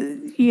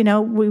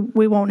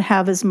we won't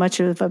have as much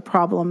of a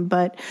problem,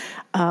 but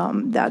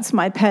that's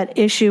my pet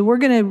issue. We're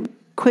going to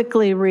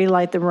quickly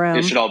relight the room.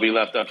 It should all be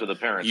left up to the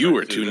parents. You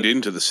are tuned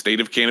in to the State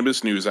of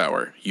Cannabis News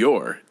Hour,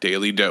 your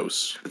daily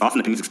dose. The thoughts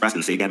and opinions expressed in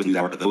the State of Cannabis News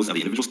Hour are those of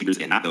the individual speakers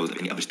and not those of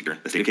any other speaker,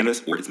 the State of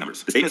Cannabis, or its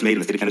members. The statements made in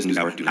the State of Cannabis News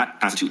Hour do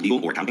not constitute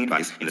legal or accounting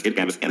advice, and the State of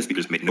Cannabis and the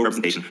speakers make no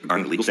representation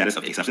regarding the legal status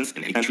of any substance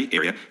in any country,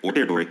 area, or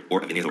territory,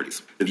 or of any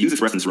authorities. The views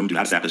expressed in this room do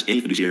not establish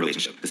any fiduciary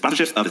relationship. The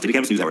sponsorships of the State of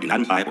Cannabis News Hour do not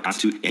imply or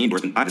constitute any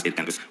endorsement by the State of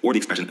Cannabis or the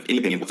expression of any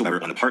opinion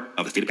whatsoever on the part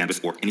of the State of Cannabis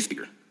or any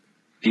speaker.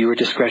 Viewer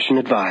discretion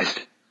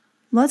advised.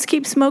 Let's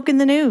keep smoking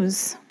the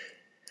news.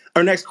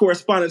 Our next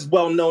correspondent is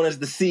well known as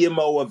the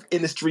CMO of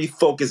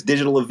industry-focused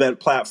digital event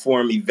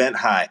platform Event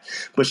High,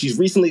 but she's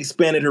recently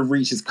expanded her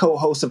reach as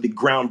co-host of the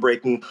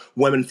groundbreaking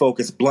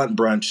women-focused Blunt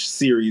Brunch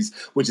series,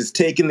 which has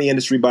taken the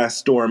industry by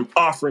storm,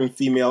 offering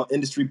female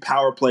industry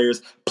power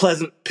players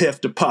pleasant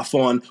piff to puff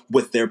on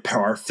with their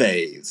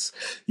parfaits.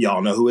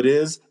 Y'all know who it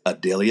is?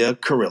 Adelia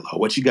Carrillo.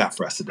 What you got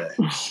for us today?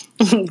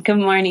 Good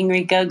morning,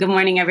 Rico. Good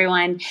morning,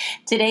 everyone.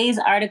 Today's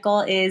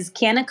article is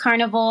Canna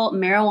Carnival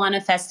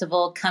Marijuana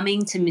Festival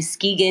coming to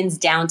Muskegon's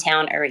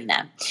downtown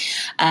arena.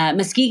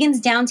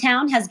 Muskegon's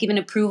downtown has given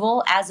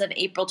approval as of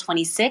April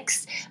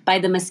 26th by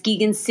the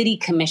Muskegon City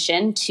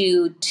Commission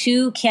to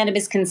 2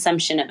 cannabis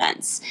consumption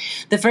events.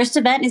 The first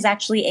event is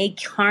actually a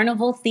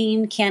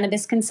carnival-themed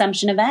cannabis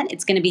consumption event.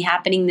 It's going to be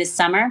happening this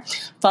summer,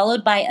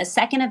 followed by a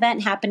second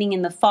event happening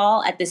in the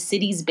fall at the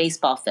city's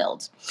baseball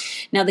field.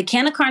 Now, the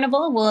Canna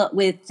Carnival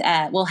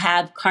will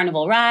have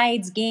carnival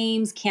rides,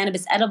 games,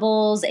 cannabis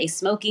edibles, a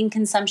smoking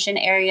consumption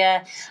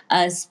area,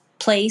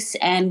 place,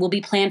 and will be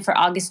planned for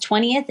August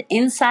 20th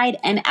inside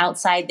and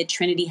outside the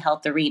Trinity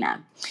Health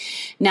Arena.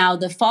 Now,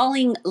 the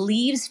Falling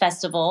Leaves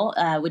Festival,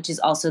 which is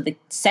also the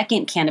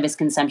second cannabis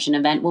consumption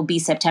event, will be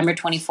September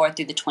 24th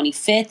through the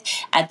 25th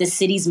at the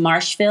city's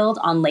Marshfield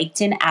on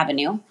Laketon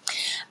Avenue.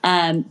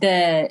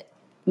 The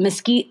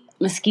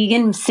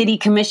Muskegon City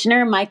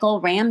Commissioner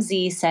Michael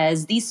Ramsey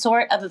says these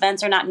sort of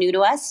events are not new to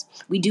us.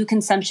 We do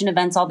consumption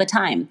events all the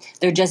time.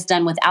 They're just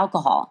done with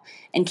alcohol.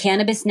 And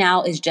cannabis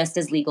now is just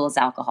as legal as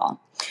alcohol.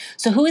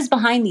 So who is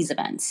behind these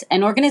events?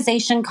 An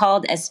organization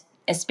called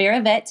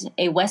Esperavet,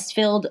 a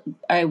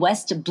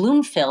West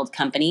Bloomfield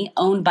company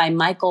owned by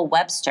Michael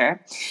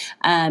Webster.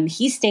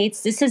 He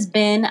states this has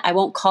been, I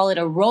won't call it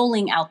a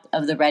rolling out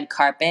of the red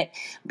carpet,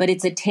 but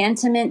it's a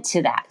tantamount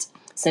to that,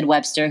 said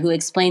Webster, who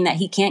explained that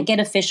he can't get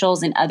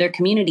officials in other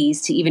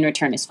communities to even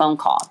return his phone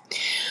call.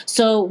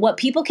 So what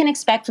people can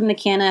expect from the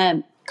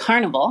Canna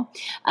Carnival,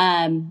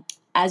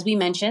 as we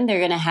mentioned, they're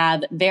going to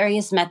have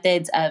various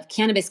methods of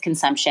cannabis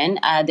consumption.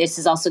 This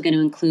is also going to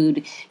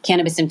include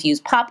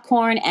cannabis-infused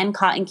popcorn and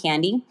cotton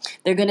candy.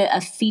 They're going to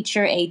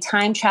feature a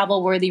time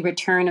travel-worthy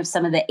return of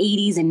some of the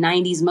 80s and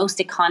 90s most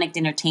iconic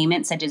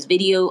entertainment, such as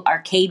video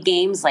arcade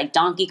games like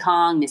Donkey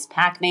Kong, Miss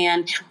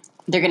Pac-Man.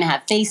 They're going to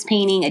have face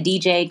painting, a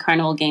DJ,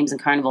 carnival games,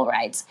 and carnival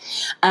rides.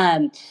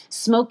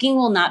 Smoking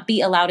will not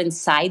be allowed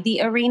inside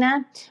the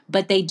arena,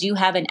 but they do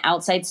have an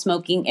outside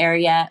smoking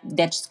area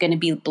that's going to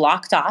be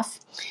blocked off.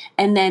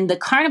 And then the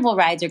carnival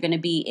rides are going to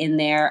be in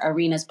their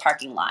arena's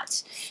parking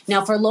lot.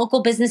 Now, for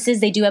local businesses,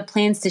 they do have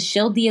plans to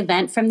shield the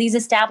event from these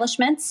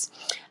establishments.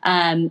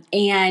 And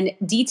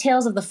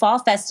details of the fall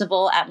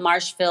festival at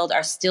Marshfield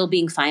are still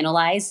being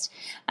finalized.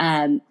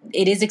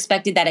 It is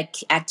expected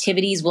that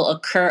activities will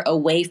occur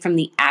away from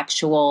the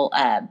actual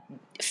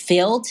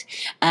field,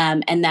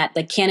 and that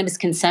the cannabis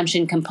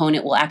consumption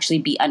component will actually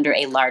be under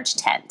a large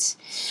tent.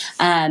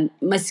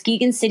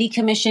 Muskegon City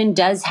Commission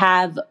does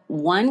have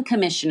one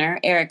commissioner,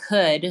 Eric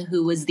Hood,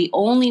 who was the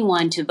only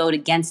one to vote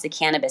against the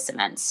cannabis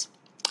events.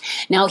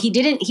 Now,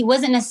 he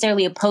wasn't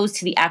necessarily opposed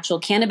to the actual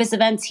cannabis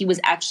events. He was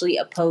actually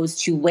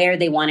opposed to where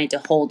they wanted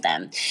to hold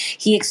them.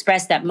 He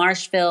expressed that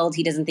Marshfield,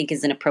 he doesn't think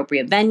is an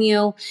appropriate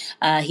venue.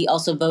 He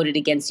also voted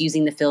against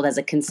using the field as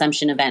a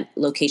consumption event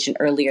location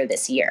earlier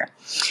this year.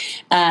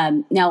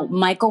 Now,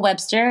 Michael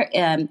Webster,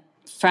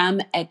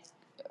 from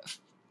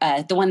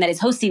the one that is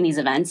hosting these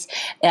events,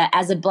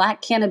 as a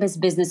Black cannabis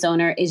business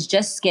owner, is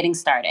just getting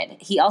started.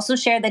 He also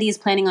shared that he is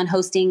planning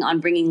on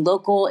bringing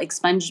local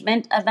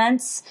expungement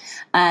events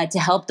to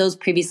help those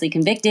previously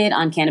convicted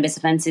on cannabis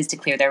offenses to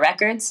clear their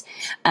records.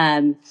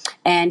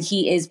 And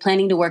he is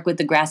planning to work with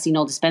the Grassy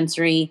Knoll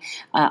Dispensary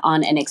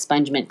on an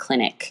expungement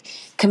clinic.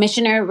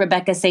 Commissioner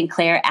Rebecca St.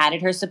 Clair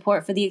added her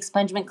support for the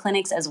expungement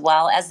clinics as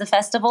well as the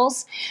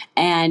festivals.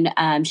 And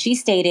she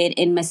stated,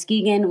 in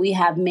Muskegon, we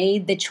have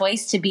made the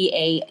choice to be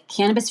a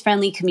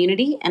cannabis-friendly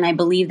community, and I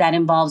believe that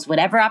involves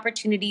whatever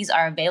opportunities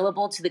are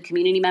available to the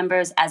community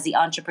members as the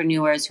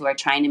entrepreneurs who are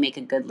trying to make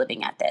a good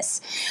living at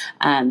this.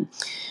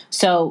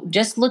 So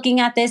just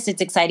looking at this,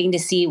 it's exciting to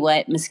see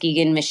what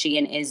Muskegon,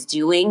 Michigan is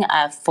doing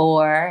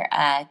for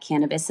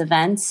cannabis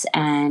events,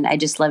 and I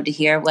just love to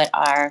hear what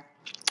our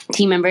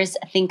team members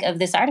think of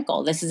this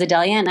article. This is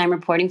Adelia, and I'm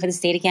reporting for the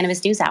State of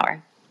Cannabis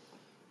NewsHour.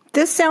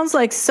 This sounds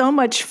like so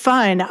much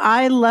fun.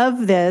 I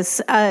love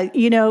this.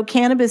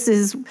 Cannabis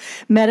is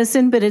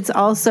medicine, but it's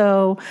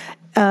also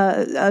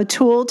a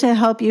tool to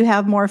help you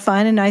have more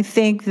fun. And I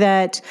think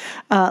that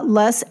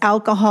less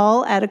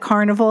alcohol at a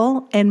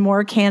carnival and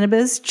more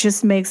cannabis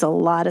just makes a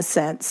lot of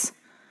sense.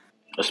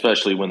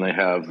 Especially when they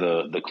have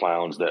the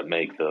clowns that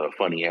make the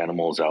funny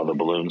animals out of the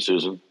balloons,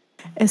 Susan.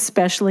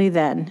 Especially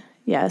then,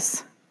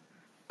 yes.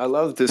 I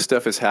love that this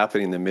stuff is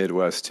happening in the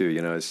Midwest too.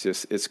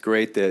 It's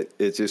great that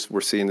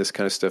we're seeing this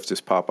kind of stuff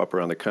just pop up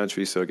around the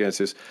country. So again, it's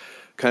just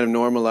kind of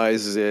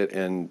normalizes it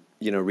and,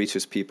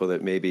 reaches people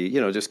that maybe,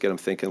 just get them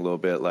thinking a little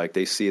bit, like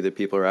they see that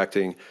people are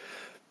acting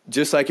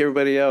just like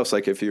everybody else.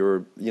 Like if you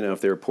were,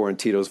 if they were pouring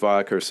Tito's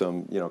vodka or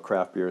some,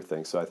 craft beer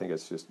thing. So I think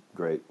it's just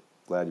great.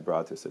 Glad you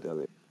brought this,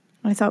 Adelia.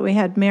 I thought we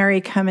had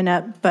Mary coming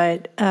up,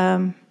 but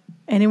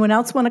anyone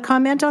else want to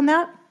comment on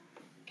that?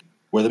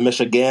 Where the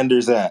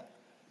Michiganders at?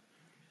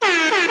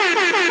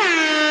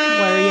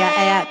 Where are you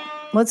at?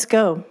 Let's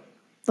go.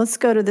 Let's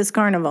go to this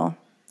carnival,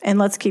 and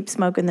let's keep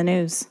smoking the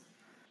news.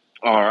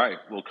 All right.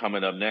 Well,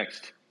 coming up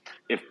next,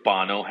 if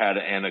Bono had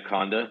an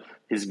anaconda,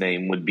 his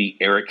name would be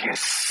Eric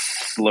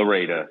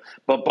Heslerada.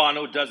 But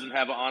Bono doesn't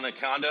have an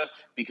anaconda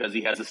because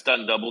he has a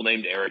stunt double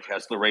named Eric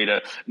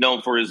Heslerada,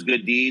 known for his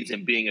good deeds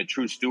and being a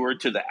true steward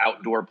to the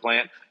outdoor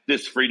plant,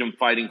 this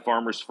freedom-fighting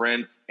farmer's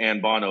friend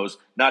and Bono's,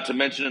 not to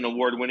mention an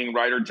award-winning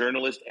writer,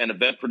 journalist, and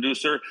event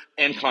producer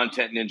and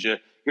content ninja.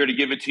 Here to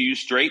give it to you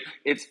straight,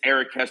 it's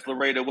Eric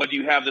Heslerada. What do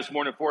you have this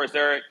morning for us,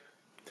 Eric?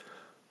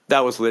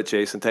 That was lit,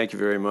 Jason. Thank you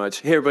very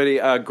much. Hey,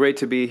 everybody. Great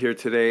to be here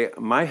today.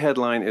 My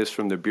headline is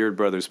from the Beard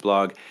Brothers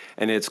blog,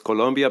 and it's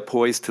Colombia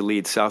poised to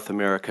lead South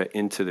America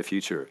into the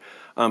future.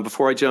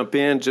 Before I jump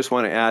in, just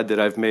want to add that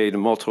I've made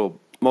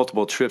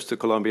multiple trips to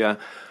Colombia.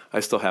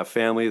 I still have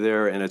family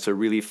there, and it's a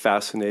really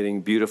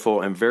fascinating,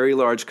 beautiful, and very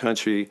large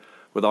country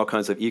with all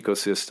kinds of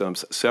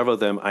ecosystems, several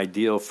of them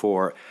ideal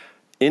for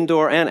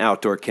indoor and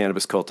outdoor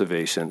cannabis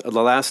cultivation.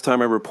 The last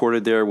time I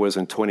reported there was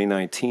in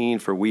 2019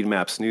 for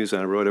Weedmaps News,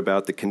 and I wrote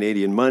about the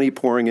Canadian money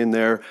pouring in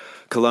there,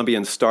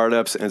 Colombian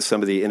startups, and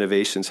some of the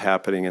innovations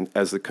happening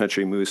as the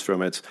country moves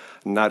from its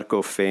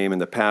narco fame in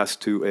the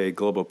past to a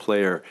global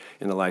player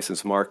in the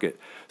licensed market.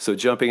 So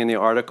jumping in the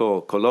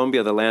article,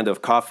 Colombia, the land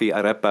of coffee,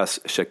 arepas,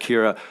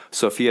 Shakira,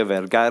 Sofia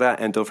Vergara,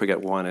 and don't forget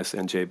Juanes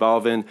and J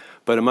Balvin.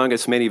 But among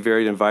its many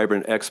varied and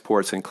vibrant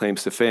exports and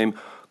claims to fame,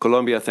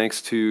 Colombia,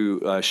 thanks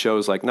to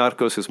shows like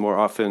Narcos, is more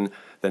often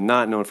than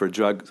not known for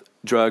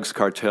drugs,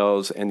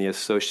 cartels, and the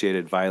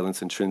associated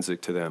violence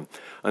intrinsic to them.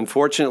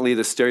 Unfortunately,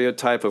 the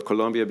stereotype of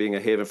Colombia being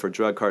a haven for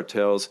drug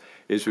cartels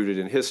is rooted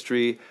in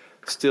history.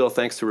 Still,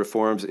 thanks to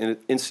reforms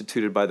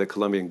instituted by the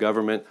Colombian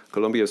government,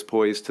 Colombia is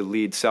poised to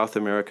lead South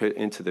America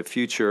into the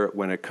future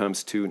when it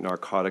comes to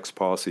narcotics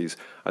policies.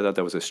 I thought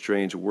that was a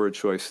strange word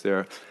choice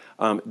there.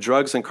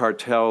 Drugs and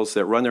cartels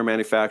that run their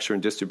manufacture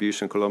and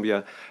distribution in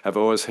Colombia have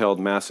always held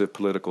massive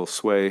political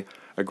sway.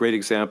 A great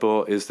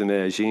example is the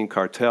Medellin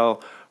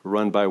cartel,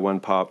 run by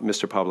one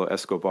Mr. Pablo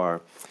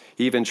Escobar.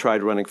 He even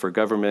tried running for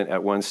government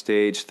at one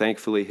stage.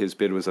 Thankfully, his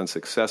bid was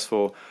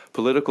unsuccessful.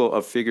 Political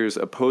figures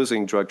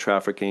opposing drug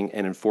trafficking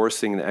and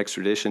enforcing the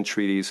extradition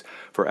treaties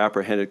for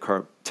apprehended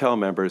cartel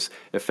members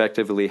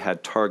effectively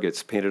had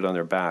targets painted on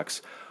their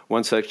backs.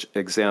 One such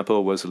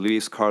example was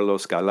Luis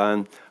Carlos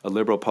Galán, a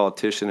liberal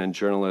politician and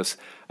journalist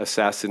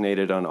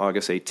assassinated on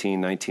August 18,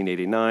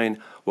 1989,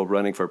 while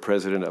running for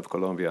president of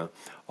Colombia.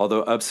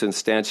 Although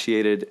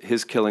unsubstantiated,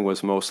 his killing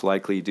was most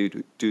likely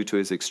due to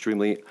his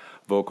extremely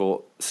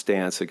vocal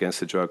stance against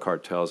the drug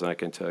cartels, and I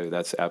can tell you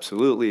that's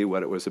absolutely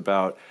what it was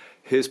about.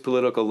 His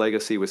political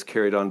legacy was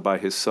carried on by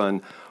his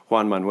son,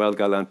 Juan Manuel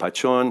Galán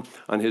Pachón,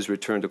 on his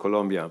return to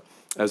Colombia.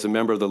 As a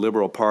member of the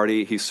Liberal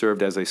Party, he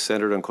served as a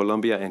senator in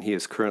Colombia, and he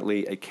is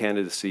currently a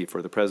candidacy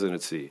for the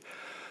presidency.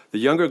 The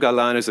younger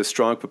Galán is a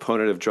strong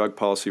proponent of drug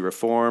policy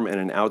reform and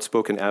an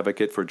outspoken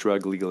advocate for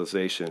drug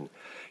legalization.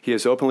 He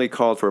has openly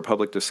called for a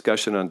public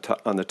discussion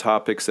on the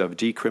topics of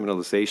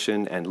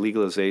decriminalization and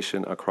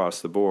legalization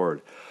across the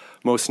board.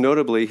 Most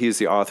notably, he is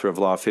the author of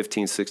Law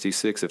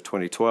 1566 of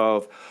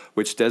 2012,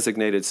 which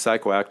designated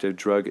psychoactive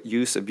drug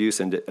use, abuse,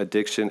 and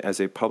addiction as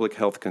a public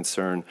health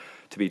concern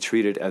to be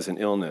treated as an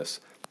illness.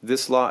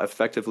 This law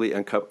effectively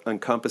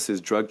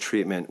encompasses drug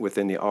treatment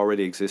within the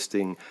already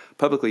existing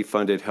publicly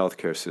funded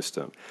healthcare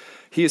system.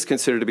 He is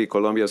considered to be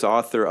Colombia's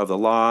author of the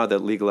law that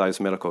legalized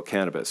medical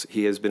cannabis.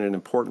 He has been an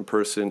important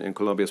person in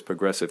Colombia's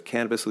progressive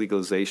cannabis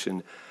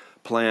legalization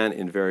plan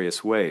in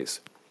various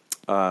ways.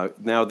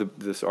 Now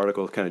this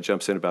article kind of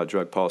jumps in about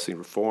drug policy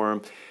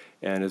reform.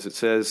 And as it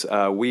says,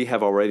 we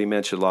have already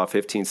mentioned Law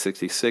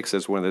 1566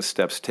 as one of the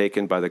steps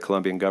taken by the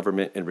Colombian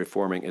government in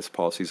reforming its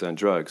policies on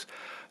drugs.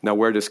 Now,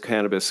 where does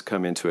cannabis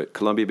come into it?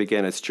 Colombia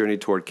began its journey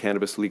toward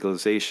cannabis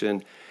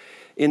legalization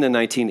in the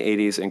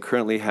 1980s and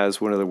currently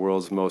has one of the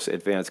world's most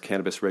advanced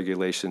cannabis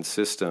regulation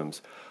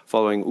systems.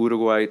 Following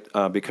Uruguay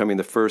becoming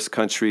the first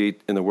country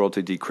in the world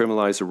to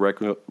decriminalize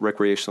the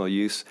recreational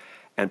use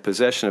and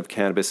possession of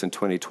cannabis in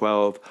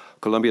 2012,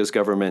 Colombia's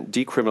government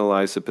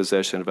decriminalized the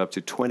possession of up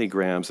to 20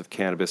 grams of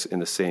cannabis in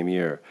the same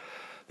year.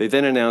 They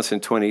then announced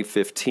in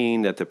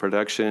 2015 that the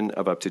production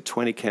of up to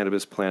 20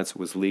 cannabis plants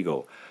was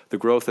legal. The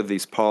growth of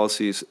these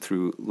policies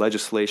through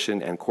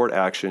legislation and court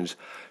actions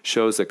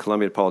shows that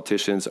Colombian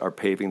politicians are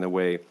paving the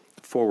way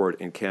forward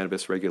in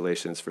cannabis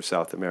regulations for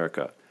South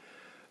America.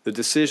 The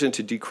decision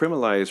to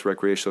decriminalize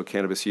recreational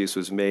cannabis use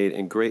was made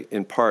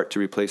in part to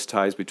replace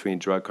ties between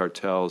drug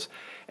cartels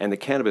and the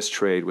cannabis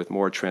trade with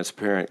more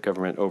transparent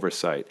government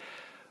oversight.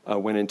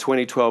 When in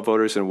 2012,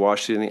 voters in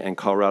Washington and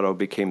Colorado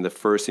became the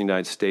first in the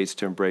United States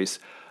to embrace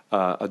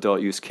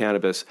adult-use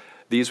cannabis,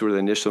 these were the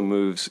initial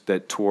moves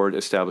toward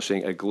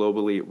establishing a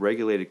globally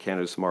regulated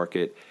cannabis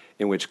market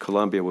in which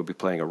Colombia would be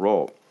playing a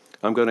role.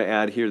 I'm going to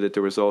add here that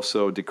there was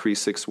also Decree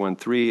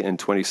 613 in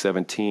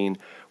 2017,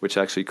 which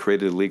actually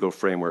created a legal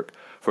framework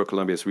for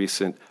Colombia's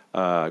recent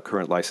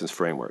current license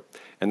framework.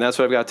 And that's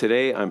what I've got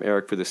today. I'm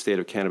Eric for the State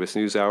of Cannabis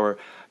News Hour.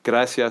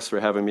 Gracias for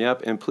having me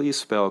up, and please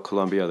spell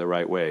Colombia the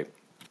right way,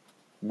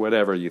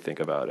 whatever you think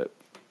about it.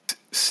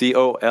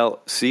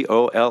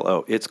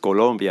 C-O-L-O. It's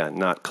Colombia,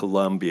 not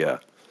Colombia.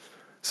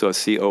 So it's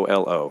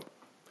C-O-L-O.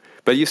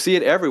 But you see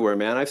it everywhere,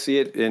 man. I see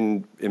it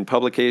in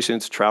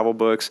publications, travel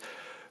books,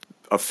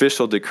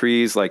 official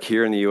decrees like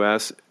here in the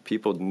U.S.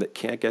 People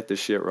can't get this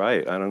shit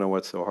right. I don't know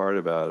what's so hard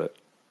about it.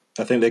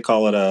 I think they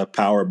call it a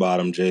power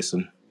bottom,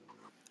 Jason.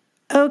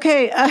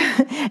 Okay.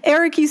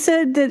 Eric, you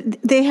said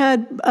that they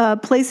had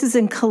places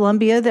in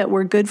Colombia that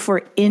were good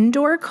for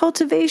indoor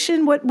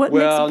cultivation. What makes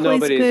a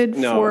place good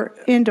for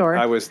indoor?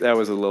 That was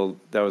a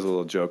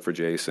little joke for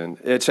Jason.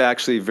 It's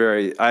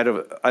actually I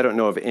don't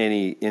know of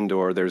any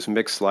indoor. There's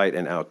mixed light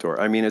and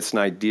outdoor. I mean, it's an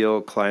ideal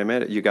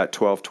climate. You got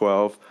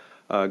 12-12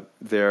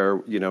 there,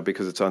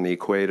 because it's on the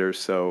equator.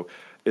 So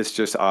it's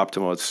just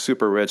optimal. It's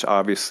super rich,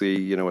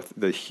 obviously, with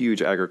the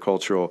huge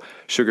agricultural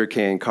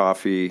sugarcane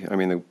coffee. I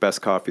mean, the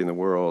best coffee in the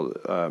world.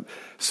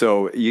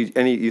 So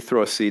you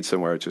throw a seed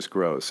somewhere, it just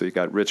grows. So you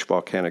got rich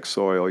volcanic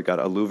soil. You got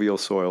alluvial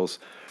soils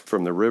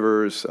from the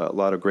rivers, a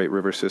lot of great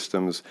river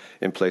systems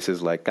in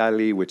places like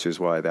Cali, which is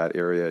why that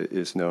area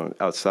is known.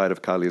 Outside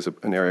of Cali is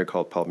an area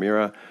called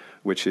Palmira,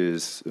 which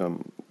is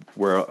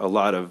where a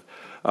lot of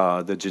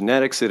the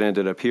genetics that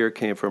ended up here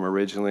came from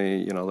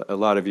originally. A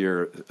lot of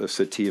your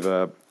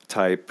sativa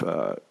type,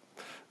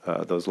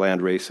 those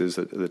land races,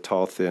 the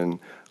tall, thin,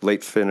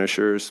 late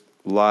finishers,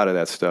 a lot of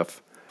that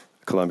stuff,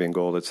 Colombian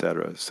gold, et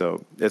cetera.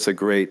 So it's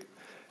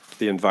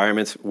the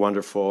environment's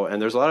wonderful.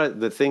 And there's a lot of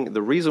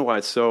the reason why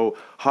it's so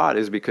hot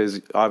is because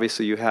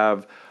obviously you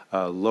have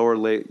lower,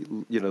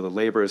 the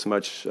labor is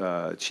much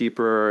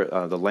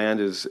cheaper. The land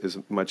is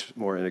much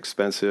more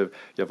inexpensive.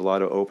 You have a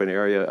lot of open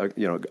area,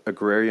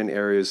 agrarian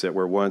areas that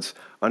were once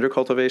under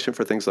cultivation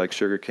for things like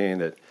sugarcane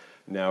that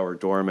now are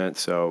dormant.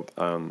 So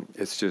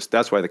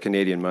that's why the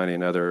Canadian money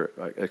and other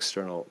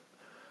external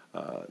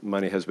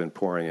money has been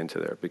pouring into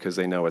there, because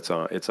they know it's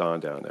on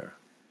down there.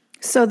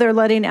 So they're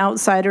letting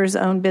outsiders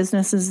own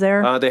businesses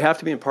there? They have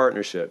to be in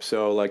partnership.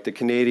 So like the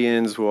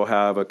Canadians will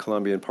have a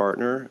Colombian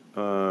partner.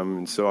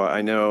 So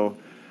I know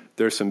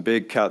there's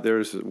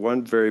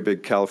one very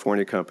big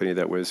California company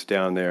that was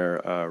down there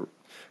a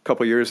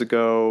couple years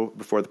ago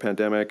before the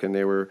pandemic, and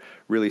they were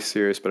really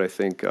serious, but I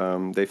think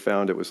they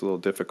found it was a little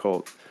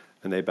difficult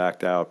and they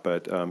backed out.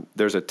 But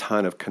there's a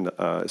ton of,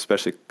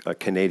 especially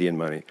Canadian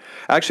money.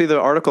 Actually, the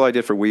article I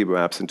did for Weeb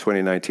Maps in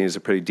 2019 is a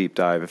pretty deep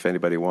dive. If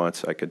anybody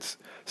wants, I could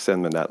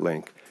send them that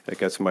link. It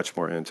gets much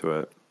more into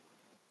it.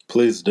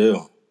 Please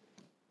do.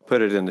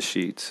 Put it in the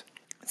sheets.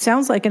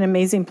 Sounds like an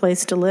amazing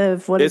place to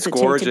live. What does it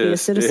take to be a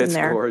citizen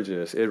there? It's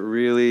gorgeous. It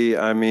really,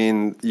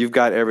 you've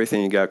got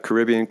everything. You got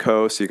Caribbean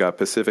coast, you got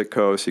Pacific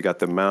coast, you got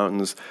the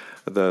mountains,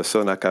 the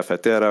Zona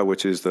Cafetera,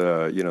 which is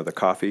the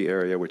coffee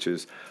area, which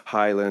is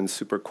highlands,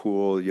 super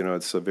cool.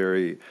 It's a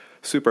very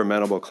super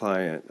amenable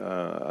climate,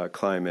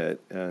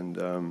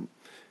 and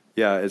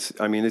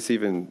it's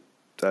even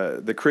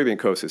the Caribbean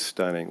coast is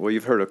stunning. Well,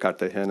 you've heard of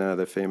Cartagena,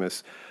 the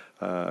famous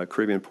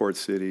Caribbean port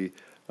city.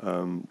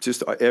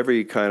 Just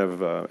every kind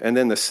of, and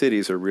then the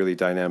cities are really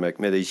dynamic.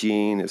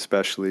 Medellin,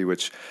 especially,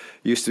 which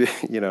used to,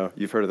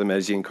 you've heard of the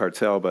Medellin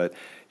cartel, but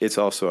it's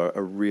also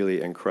a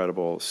really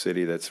incredible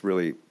city that's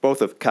really,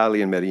 both of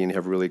Cali and Medellin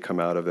have really come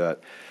out of that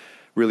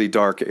really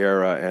dark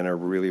era and are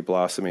really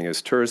blossoming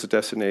as tourist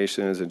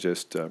destinations and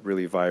just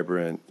really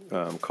vibrant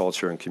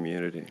culture and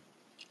community.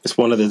 It's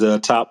one of the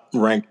top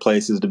ranked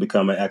places to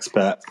become an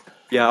expat.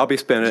 Yeah, I'll be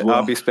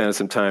spending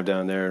some time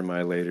down there in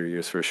my later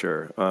years for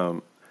sure.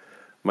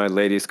 My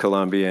lady's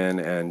Colombian,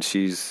 and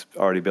she's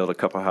already built a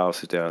couple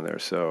houses down there.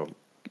 So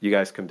you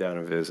guys come down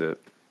and visit.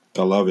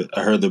 I love it.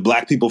 I heard they're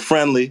black people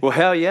friendly. Well,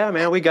 hell yeah,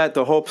 man. We got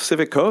the whole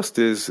Pacific coast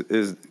is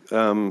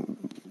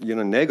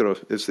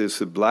negro. It's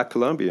a black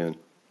Colombian.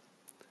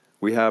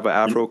 We have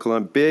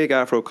a big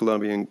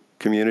Afro-Colombian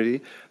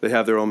community. They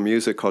have their own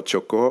music called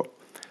Choco.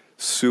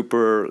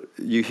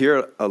 You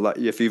hear a lot,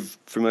 if you're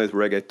familiar with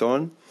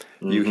reggaeton,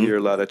 you hear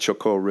a lot of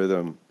Choco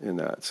rhythm in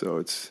that.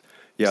 So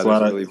there's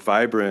a really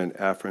vibrant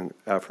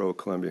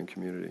Afro-Colombian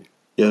community.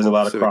 Yeah, there's a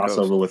lot of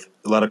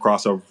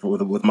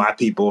crossover with my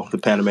people, the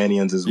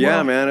Panamanians as well.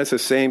 Yeah, man, it's the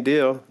same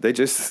deal.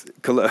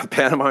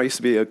 Panama used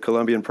to be a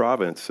Colombian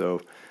province,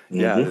 so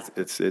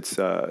it's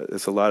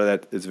a lot of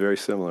that. It's very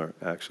similar,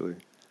 actually.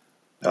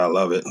 I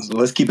love it. So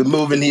let's keep it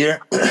moving here.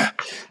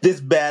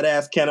 This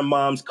badass Canna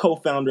Mom's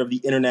co-founder of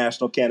the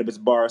International Cannabis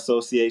Bar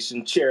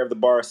Association, chair of the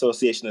Bar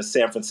Association of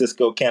San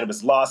Francisco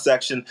Cannabis Law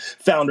Section,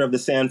 founder of the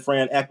San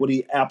Fran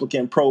Equity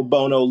Applicant Pro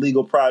Bono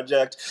Legal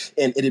Project,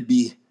 and it'd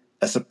be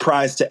a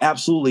surprise to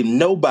absolutely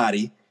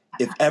nobody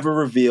if ever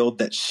revealed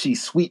that she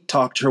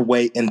sweet-talked her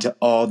way into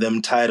all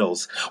them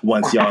titles.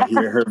 Once y'all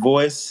hear her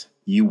voice,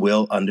 you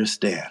will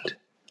understand.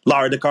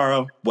 Laura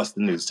DeCaro, what's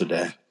the news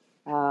today?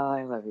 Oh,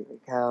 I love you,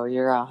 Rico.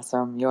 You're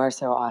awesome. You are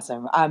so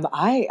awesome.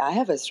 I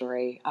have a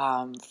story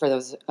for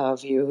those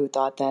of you who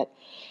thought that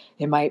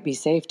it might be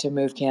safe to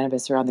move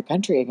cannabis around the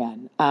country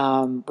again,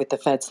 with the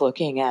feds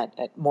looking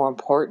at more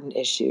important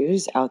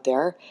issues out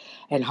there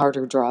and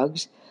harder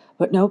drugs.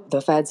 But nope,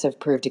 the feds have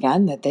proved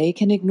again that they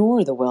can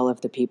ignore the will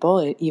of the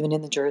people, even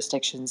in the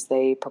jurisdictions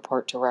they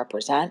purport to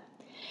represent,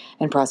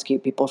 and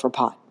prosecute people for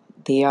pot.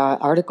 The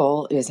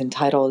article is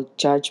entitled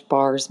Judge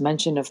Barr's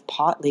Mention of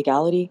Pot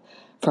Legality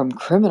from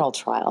Criminal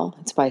Trial.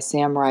 It's by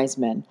Sam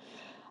Reisman.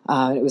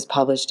 It was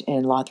published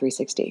in Law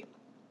 360.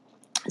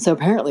 So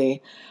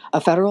apparently, a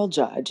federal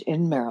judge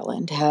in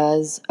Maryland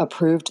has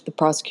approved the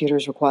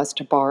prosecutor's request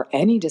to bar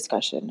any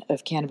discussion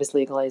of cannabis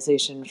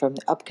legalization from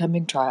the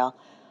upcoming trial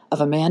of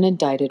a man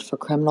indicted for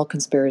criminal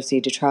conspiracy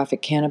to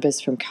traffic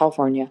cannabis from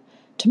California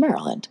to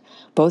Maryland.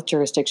 Both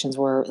jurisdictions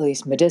where at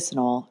least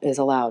medicinal is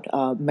allowed.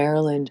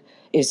 Maryland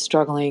is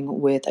struggling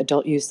with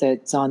adult use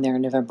that's on their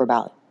November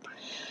ballot.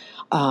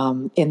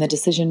 In the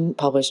decision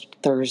published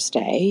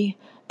Thursday,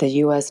 the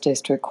U.S.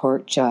 District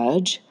Court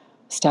Judge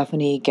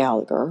Stephanie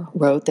Gallagher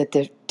wrote that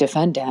the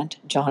defendant,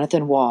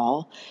 Jonathan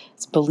Wall's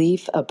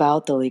belief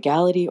about the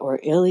legality or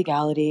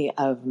illegality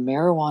of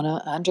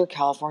marijuana under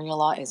California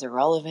law is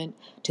irrelevant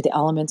to the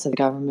elements of the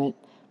government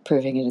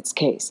proving in its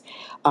case,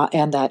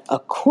 and that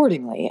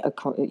accordingly,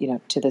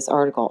 to this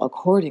article,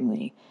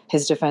 accordingly,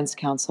 his defense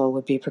counsel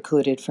would be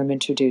precluded from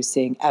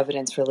introducing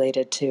evidence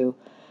related to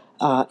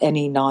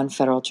any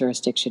non-federal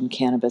jurisdiction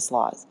cannabis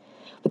laws.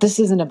 But this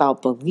isn't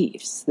about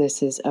beliefs.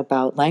 This is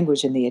about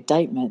language in the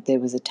indictment that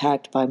was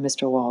attacked by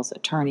Mr. Wall's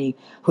attorney,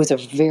 who is a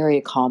very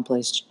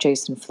accomplished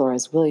Jason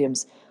Flores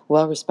Williams,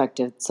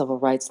 well-respected civil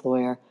rights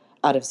lawyer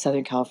out of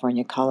Southern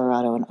California,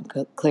 Colorado,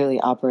 and clearly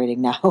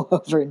operating now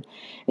over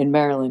in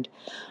Maryland.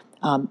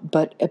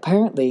 But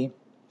apparently,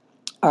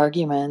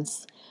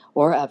 arguments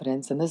or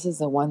evidence, and this is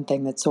the one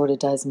thing that sort of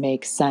does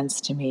make sense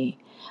to me,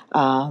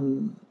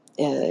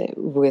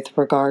 with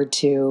regard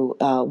to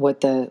what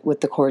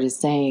the court is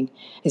saying,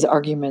 is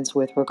arguments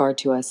with regard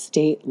to a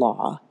state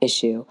law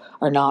issue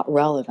are not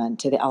relevant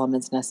to the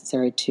elements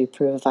necessary to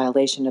prove a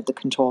violation of the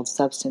Controlled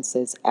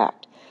Substances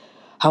Act.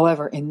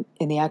 However, in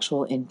the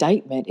actual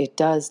indictment, it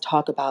does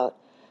talk about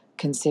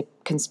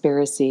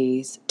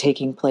conspiracies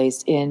taking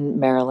place in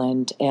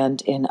Maryland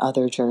and in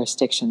other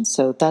jurisdictions.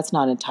 So that's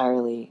not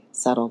entirely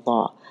settled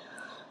law.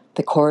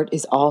 The court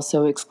is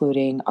also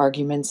excluding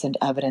arguments and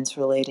evidence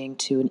relating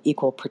to an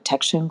Equal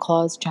Protection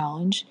Clause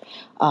challenge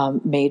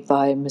made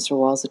by Mr.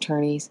 Wall's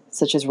attorneys,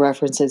 such as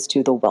references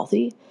to the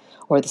wealthy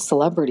or the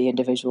celebrity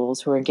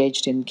individuals who are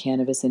engaged in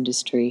cannabis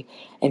industry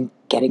and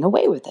getting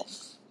away with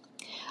it.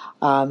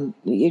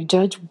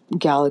 Judge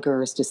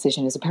Gallagher's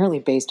decision is apparently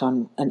based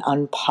on an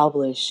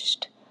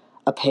unpublished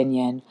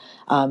opinion.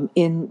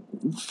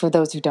 For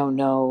those who don't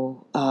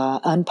know,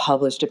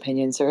 unpublished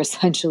opinions are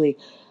essentially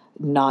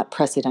not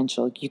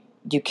precedential.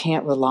 You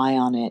can't rely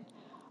on it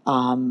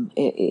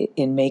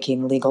in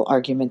making legal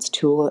arguments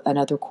to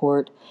another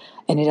court,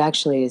 and it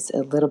actually is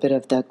a little bit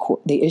of the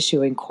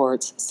issuing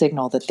court's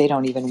signal that they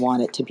don't even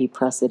want it to be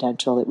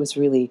precedential. It was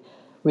really,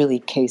 really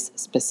case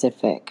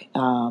specific.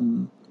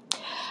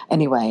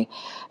 Anyway,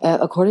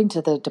 according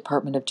to the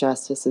Department of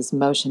Justice's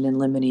motion in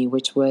limine,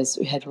 which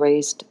had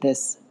raised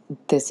this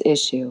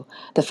issue,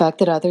 the fact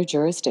that other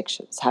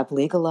jurisdictions have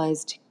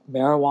legalized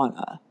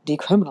marijuana,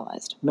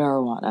 decriminalized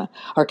marijuana,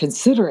 are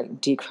considering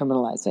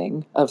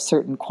decriminalizing of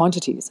certain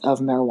quantities of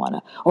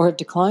marijuana, or have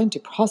declined to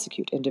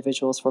prosecute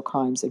individuals for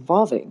crimes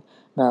involving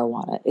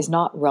marijuana is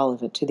not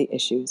relevant to the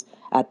issues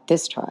at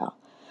this trial.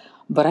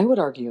 But I would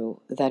argue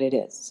that it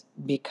is,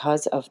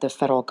 because of the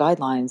federal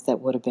guidelines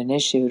that would have been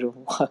issued,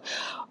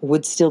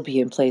 would still be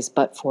in place,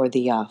 but for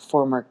the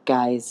former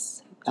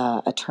guy's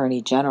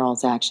Attorney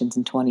General's actions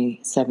in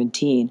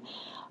 2017,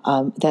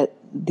 that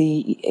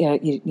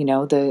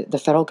the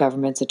federal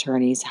government's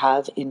attorneys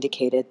have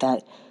indicated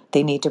that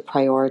they need to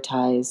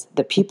prioritize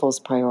the people's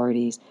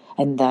priorities,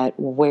 and that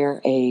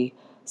where a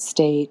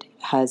state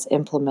has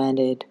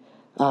implemented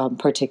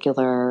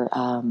particular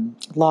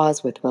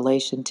laws with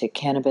relation to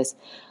cannabis,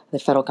 the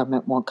federal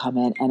government won't come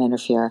in and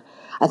interfere.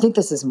 I think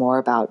this is more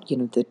about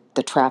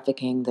the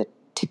trafficking,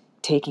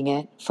 taking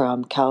it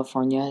from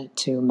California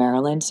to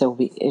Maryland. So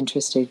we'll be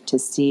interested to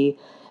see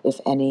if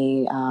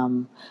any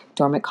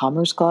dormant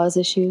commerce clause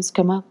issues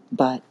come up.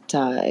 But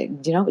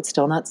it's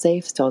still not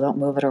safe. Still don't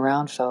move it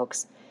around,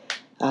 folks.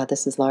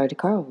 This is Laura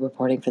DeCaro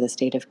reporting for the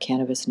State of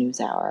Cannabis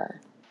NewsHour.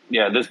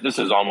 Yeah, this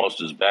is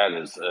almost as bad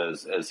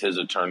as his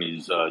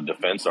attorney's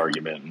defense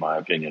argument, in my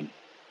opinion.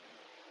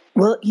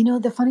 Well,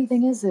 the funny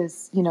thing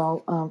is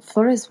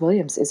Flores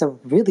Williams is a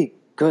really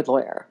good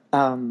lawyer.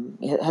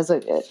 He has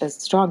a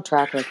strong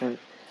track record.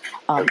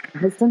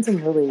 Has done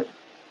some really,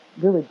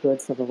 really good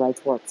civil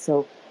rights work.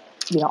 So,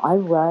 I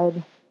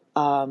read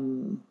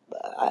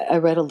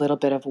a little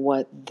bit of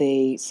what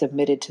they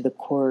submitted to the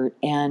court,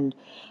 and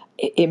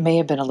it may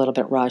have been a little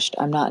bit rushed.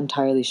 I'm not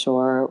entirely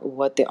sure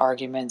what the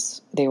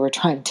arguments they were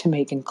trying to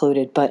make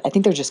included, but I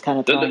think they're just kind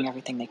of throwing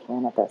everything they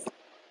can at this.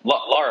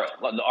 Laura,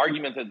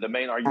 the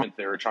main argument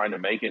they're trying to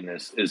make in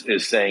this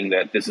is saying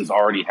that this is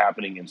already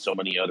happening in so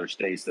many other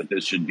states that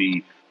this shouldn't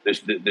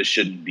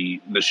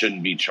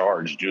be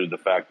charged due to the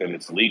fact that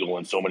it's legal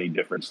in so many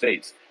different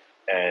states,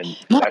 and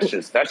that's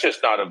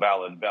just not a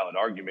valid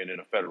argument in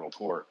a federal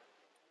court.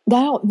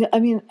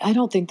 I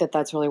don't think that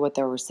that's really what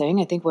they were saying.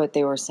 I think what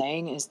they were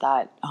saying is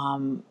that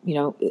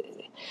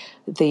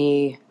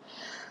the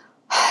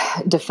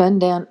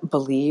defendant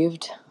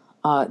believed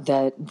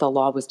that the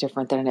law was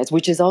different than it is,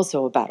 which is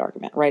also a bad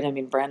argument, right? I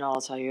mean, Brandon,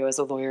 I'll tell you, as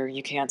a lawyer,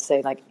 you can't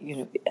say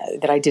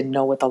that I didn't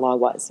know what the law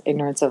was.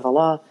 Ignorance of the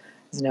law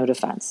is no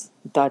defense.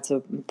 That's a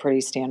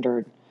pretty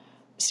standard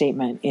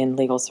statement in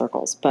legal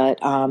circles. But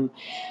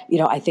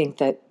I think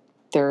that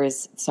there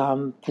is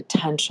some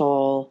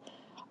potential.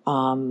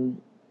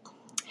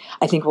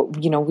 I think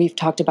we've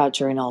talked about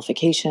jury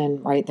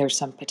nullification, right? There's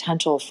some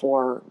potential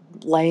for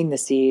laying the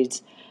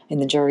seeds in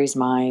the jury's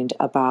mind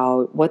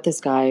about what this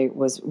guy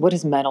was, what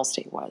his mental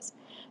state was.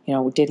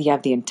 Did he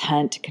have the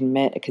intent to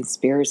commit a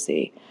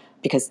conspiracy?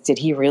 Because did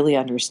he really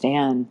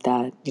understand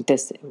that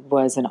this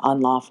was an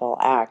unlawful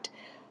act?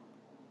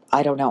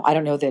 I don't know. I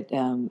don't know that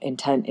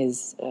intent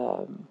is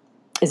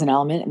an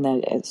element in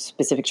the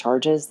specific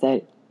charges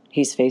that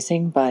he's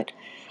facing, but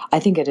I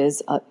think it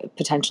is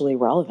potentially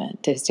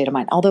relevant to his state of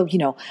mind. Although,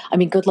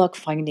 good luck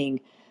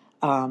finding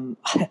um,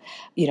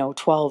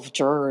 12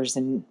 jurors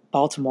in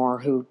Baltimore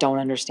who don't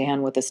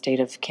understand what the state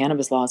of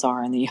cannabis laws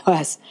are in the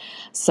U.S.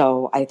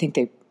 So I think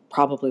they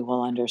probably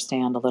will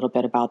understand a little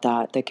bit about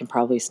that. They can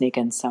probably sneak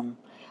in some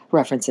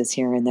references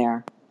here and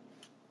there.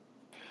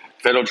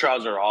 Federal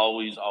trials are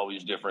always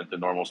different than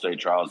normal state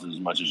trials. As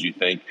much as you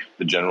think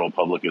the general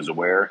public is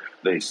aware,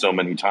 they so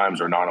many times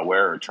are not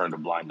aware or turn a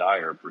blind eye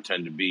or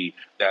pretend to be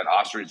that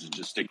ostrich and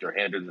just stick their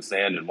hand in the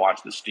sand and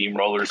watch the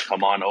steamrollers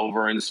come on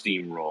over and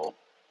steamroll.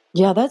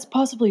 Yeah, that's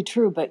possibly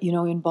true. But,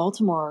 in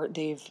Baltimore,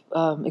 they've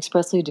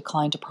expressly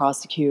declined to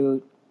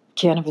prosecute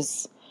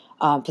cannabis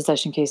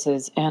possession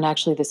cases. And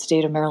actually, the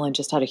state of Maryland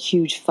just had a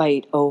huge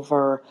fight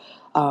over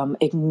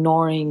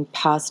ignoring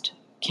past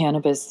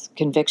cannabis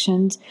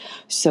convictions.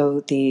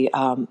 So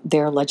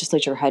their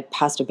legislature had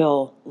passed a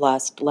bill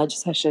last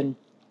legislation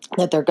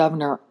that their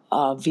governor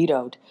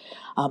vetoed.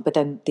 But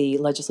then the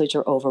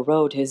legislature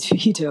overrode his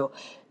veto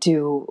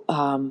to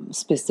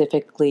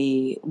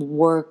specifically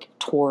work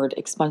toward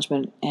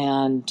expungement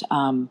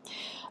and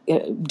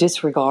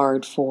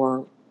disregard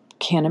for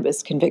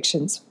cannabis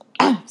convictions.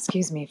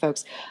 Excuse me,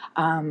 folks.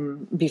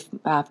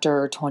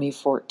 After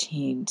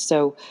 2014,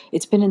 so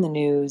it's been in the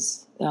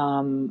news,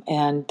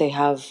 and they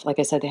have, like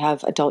I said, they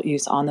have adult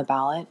use on the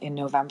ballot in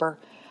November.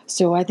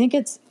 So I think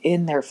it's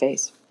in their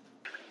face.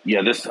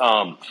 Yeah,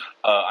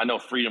 I know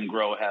Freedom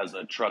Grow has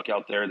a truck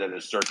out there that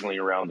is circling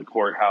around the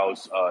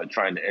courthouse,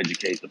 trying to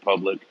educate the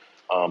public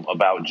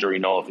about jury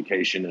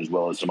nullification, as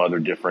well as some other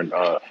different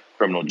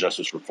criminal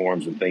justice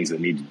reforms and things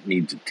that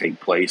need to take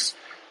place.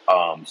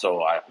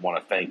 So I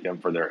want to thank them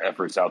for their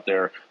efforts out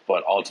there.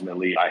 But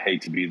ultimately, I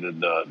hate to be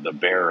the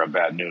bearer of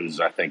bad news.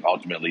 I think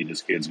ultimately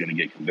this kid's going to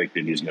get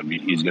convicted. He's going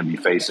to be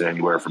facing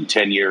anywhere from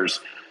 10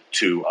 years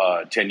to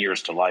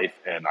life.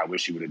 And I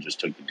wish he would have just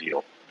took the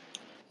deal.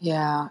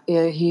 Yeah,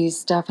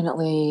 he's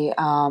definitely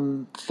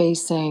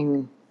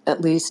facing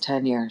at least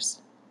 10 years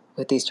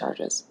with these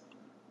charges.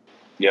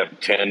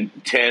 Yep, 10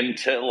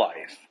 to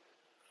life.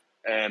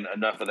 And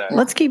enough of that.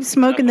 Let's keep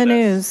smoking the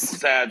news.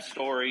 Sad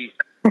story.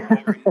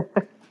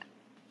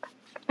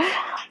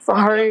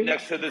 Sorry.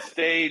 Next to the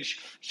stage,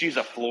 she's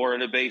a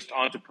Florida-based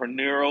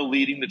entrepreneur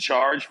leading the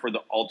charge for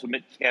the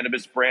ultimate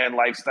cannabis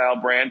lifestyle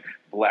brand,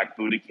 Black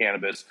Buddha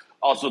Cannabis.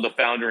 Also the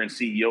founder and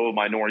CEO of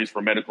Minorities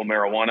for Medical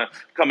Marijuana.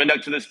 Coming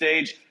up to the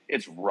stage,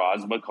 it's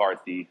Roz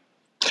McCarthy.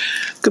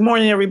 Good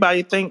morning,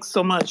 everybody. Thanks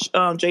so much,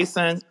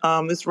 Jason.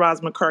 This is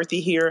Roz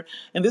McCarthy here,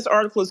 and this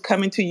article is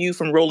coming to you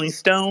from Rolling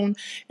Stone.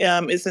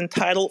 It's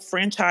entitled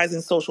 "Franchise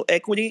and Social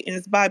Equity," and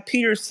it's by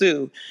Peter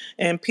Sue.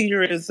 And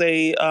Peter is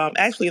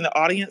actually in the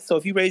audience, so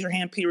if you raise your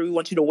hand, Peter, we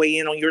want you to weigh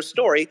in on your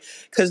story,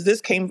 because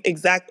this came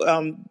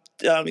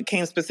it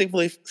came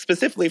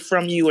specifically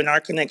from you in our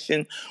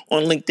connection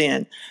on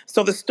LinkedIn.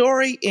 So the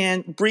story,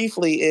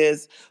 briefly,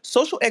 is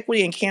social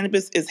equity in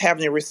cannabis is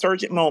having a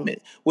resurgent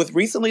moment, with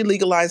recently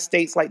legalized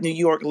states like New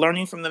York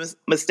learning from the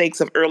mistakes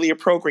of earlier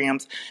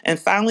programs and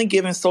finally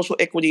giving social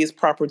equity its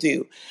proper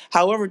due.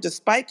 However,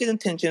 despite good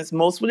intentions,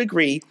 most would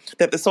agree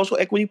that the social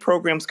equity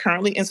programs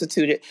currently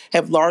instituted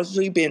have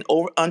largely been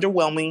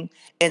underwhelming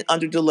and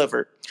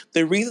underdelivered.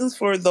 The reasons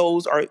for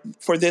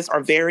this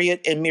are varied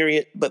and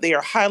myriad, but they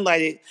are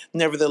highlighted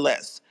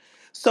nevertheless.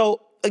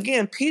 So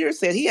again, Peter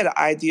said he had an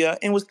idea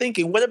and was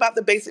thinking, what about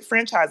the basic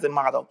franchising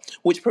model,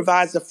 which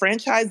provides the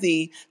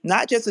franchisee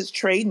not just its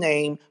trade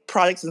name,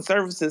 products, and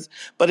services,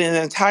 but an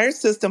entire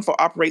system for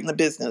operating the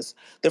business.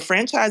 The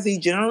franchisee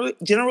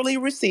generally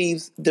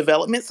receives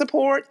development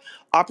support,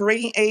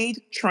 operating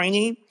aid,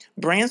 training,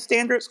 brand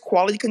standards,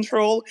 quality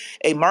control,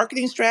 a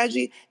marketing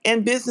strategy,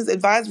 and business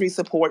advisory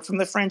support from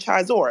the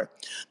franchisor.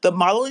 The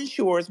model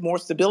ensures more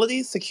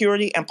stability,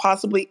 security, and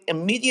possibly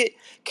immediate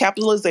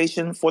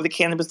capitalization for the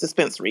cannabis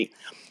dispensary.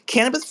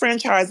 Cannabis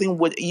franchising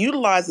would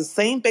utilize the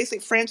same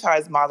basic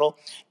franchise model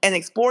and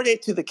export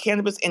it to the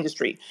cannabis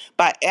industry.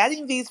 By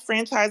adding these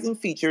franchising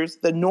features,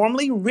 the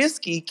normally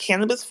risky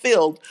cannabis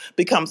field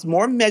becomes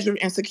more measured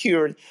and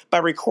secured by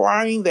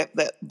requiring that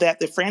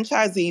the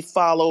franchisee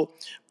follow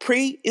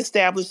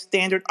pre-established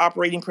standard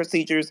operating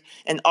procedures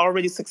and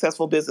already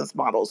successful business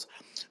models.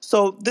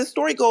 So this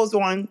story goes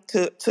on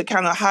to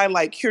kind of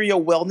highlight Curio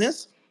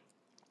Wellness,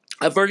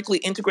 a vertically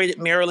integrated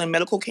Maryland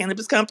medical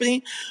cannabis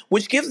company,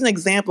 which gives an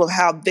example of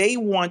how they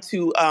want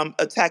to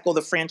tackle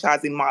the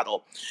franchising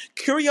model.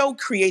 Curio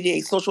created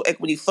a social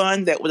equity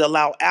fund that would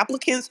allow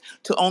applicants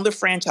to own the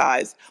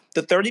franchise.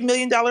 The $30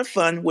 million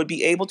fund would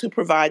be able to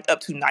provide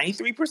up to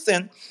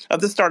 93% of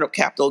the startup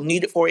capital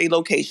needed for a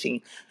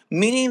location,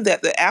 meaning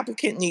that the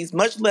applicant needs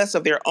much less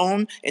of their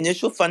own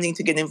initial funding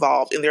to get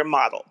involved in their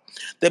model.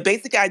 The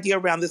basic idea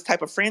around this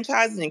type of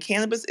franchising in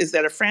cannabis is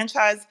that a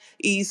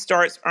franchisee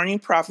starts earning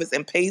profits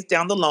and pays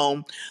down the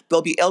loan.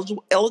 They'll be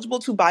eligible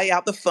to buy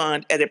out the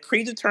fund at a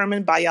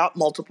predetermined buyout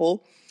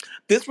multiple.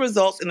 This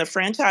results in the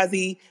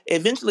franchisee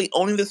eventually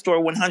owning the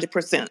store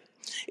 100%.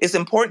 It's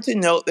important to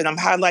note that I'm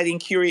highlighting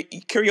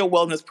Curio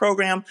Wellness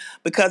Program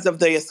because of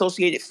the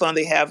associated fund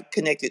they have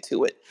connected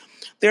to it.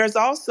 There's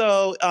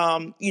also,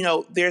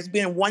 there's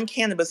been One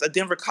Cannabis, a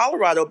Denver,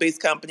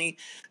 Colorado-based company.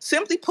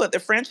 Simply put, the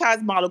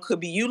franchise model could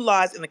be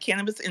utilized in the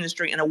cannabis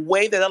industry in a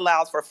way that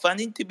allows for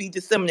funding to be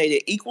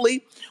disseminated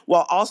equally,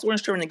 while also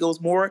ensuring it goes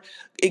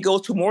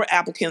to more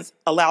applicants,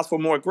 allows for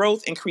more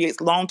growth, and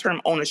creates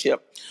long-term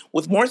ownership.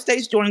 With more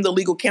states joining the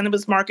legal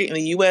cannabis market in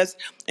the U.S.,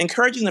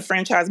 encouraging the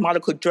franchise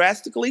model could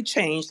drastically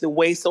change the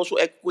way social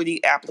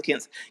equity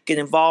applicants get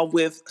involved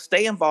with,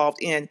 stay involved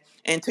in,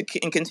 and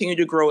continue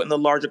to grow in the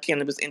larger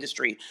cannabis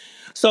industry.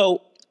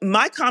 So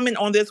my comment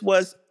on this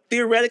was,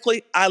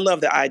 theoretically, I love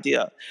the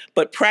idea,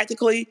 but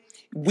practically,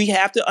 we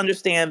have to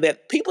understand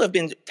that people have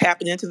been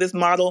tapping into this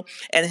model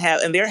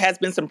and there has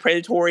been some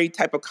predatory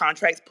type of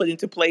contracts put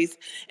into place.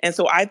 And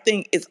so I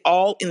think it's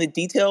all in the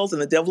details,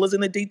 and the devil is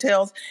in the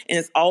details. And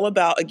it's all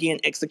about, again,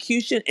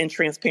 execution and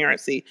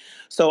transparency.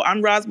 So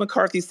I'm Roz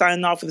McCarthy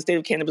signing off for the State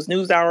of Cannabis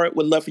News Hour.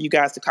 Would love for you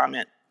guys to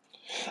comment.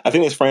 I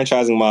think this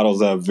franchising model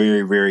is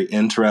very, very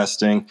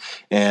interesting.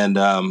 And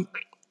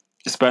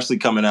especially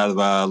coming out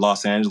of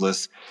Los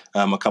Angeles,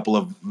 a couple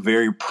of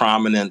very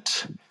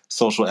prominent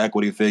social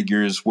equity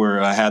figures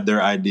had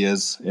their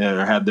ideas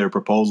or had their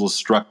proposals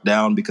struck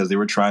down because they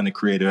were trying to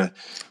create a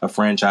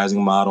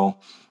franchising model.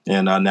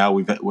 And now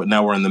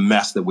we're in the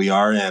mess that we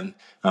are in,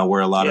 where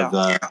a lot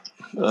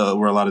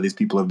of these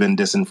people have been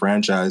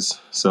disenfranchised.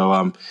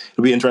 So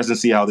it'll be interesting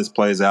to see how this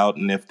plays out,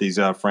 and if these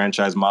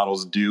franchise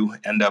models do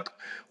end up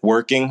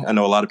working. I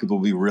know a lot of people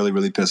will be really,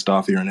 really pissed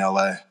off here in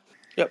LA.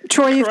 Yep.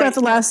 Troy, you've got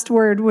the last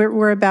word.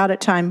 We're about at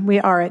time. We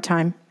are at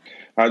time.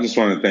 I just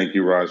want to thank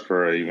you, Raj,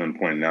 for even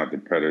pointing out the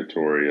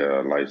predatory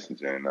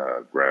licensing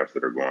graphs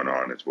that are going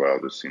on as well.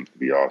 This seems to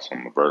be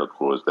awesome. The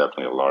vertical is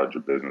definitely a larger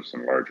business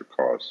and larger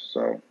cost.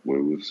 So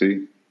we will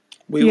see.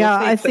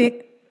 I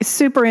think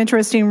super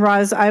interesting,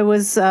 Roz. I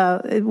was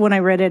when I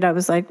read it, I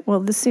was like, well,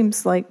 this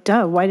seems like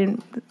duh. Why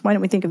didn't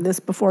we think of this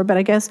before? But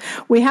I guess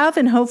we have,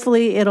 and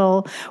hopefully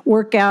it'll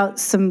work out.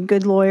 Some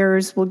good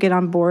lawyers will get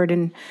on board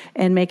and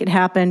make it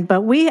happen.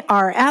 But we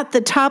are at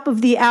the top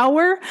of the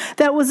hour.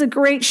 That was a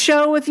great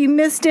show. If you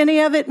missed any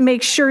of it,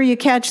 make sure you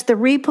catch the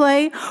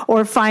replay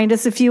or find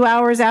us a few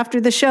hours after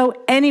the show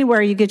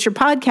anywhere you get your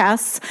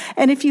podcasts.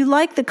 And if you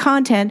like the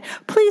content,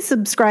 please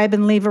subscribe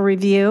and leave a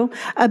review.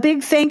 A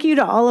big thank you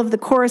to all of the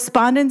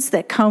correspondents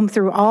that comb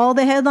through all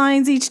the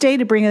headlines each day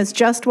to bring us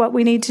just what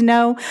we need to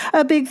know.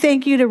 A big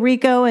thank you to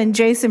Rico and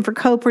Jason for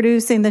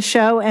co-producing the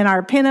show, and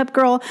our pinup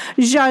girl,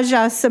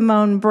 Jaja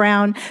Simone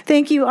Brown.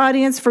 Thank you,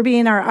 audience, for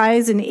being our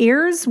eyes and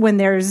ears when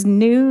there's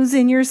news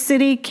in your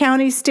city,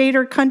 county, state,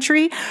 or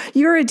country.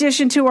 Your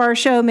addition to our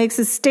show makes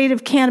the State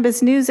of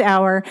Cannabis News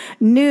Hour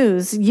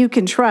news you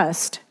can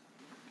trust.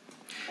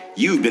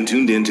 You've been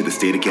tuned in to the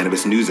State of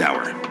Cannabis News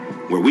Hour,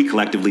 where we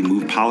collectively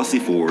move policy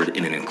forward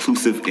in an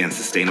inclusive and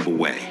sustainable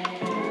way.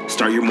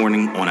 Start your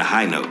morning on a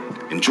high note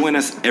and join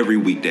us every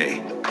weekday,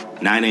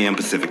 9 a.m.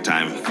 Pacific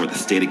time, for the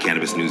State of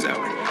Cannabis News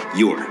Hour,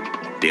 your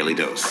daily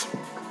dose.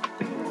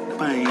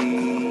 Bye.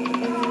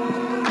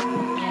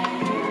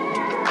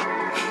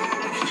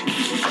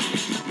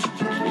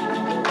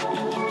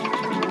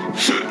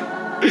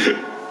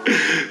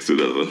 So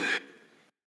that one.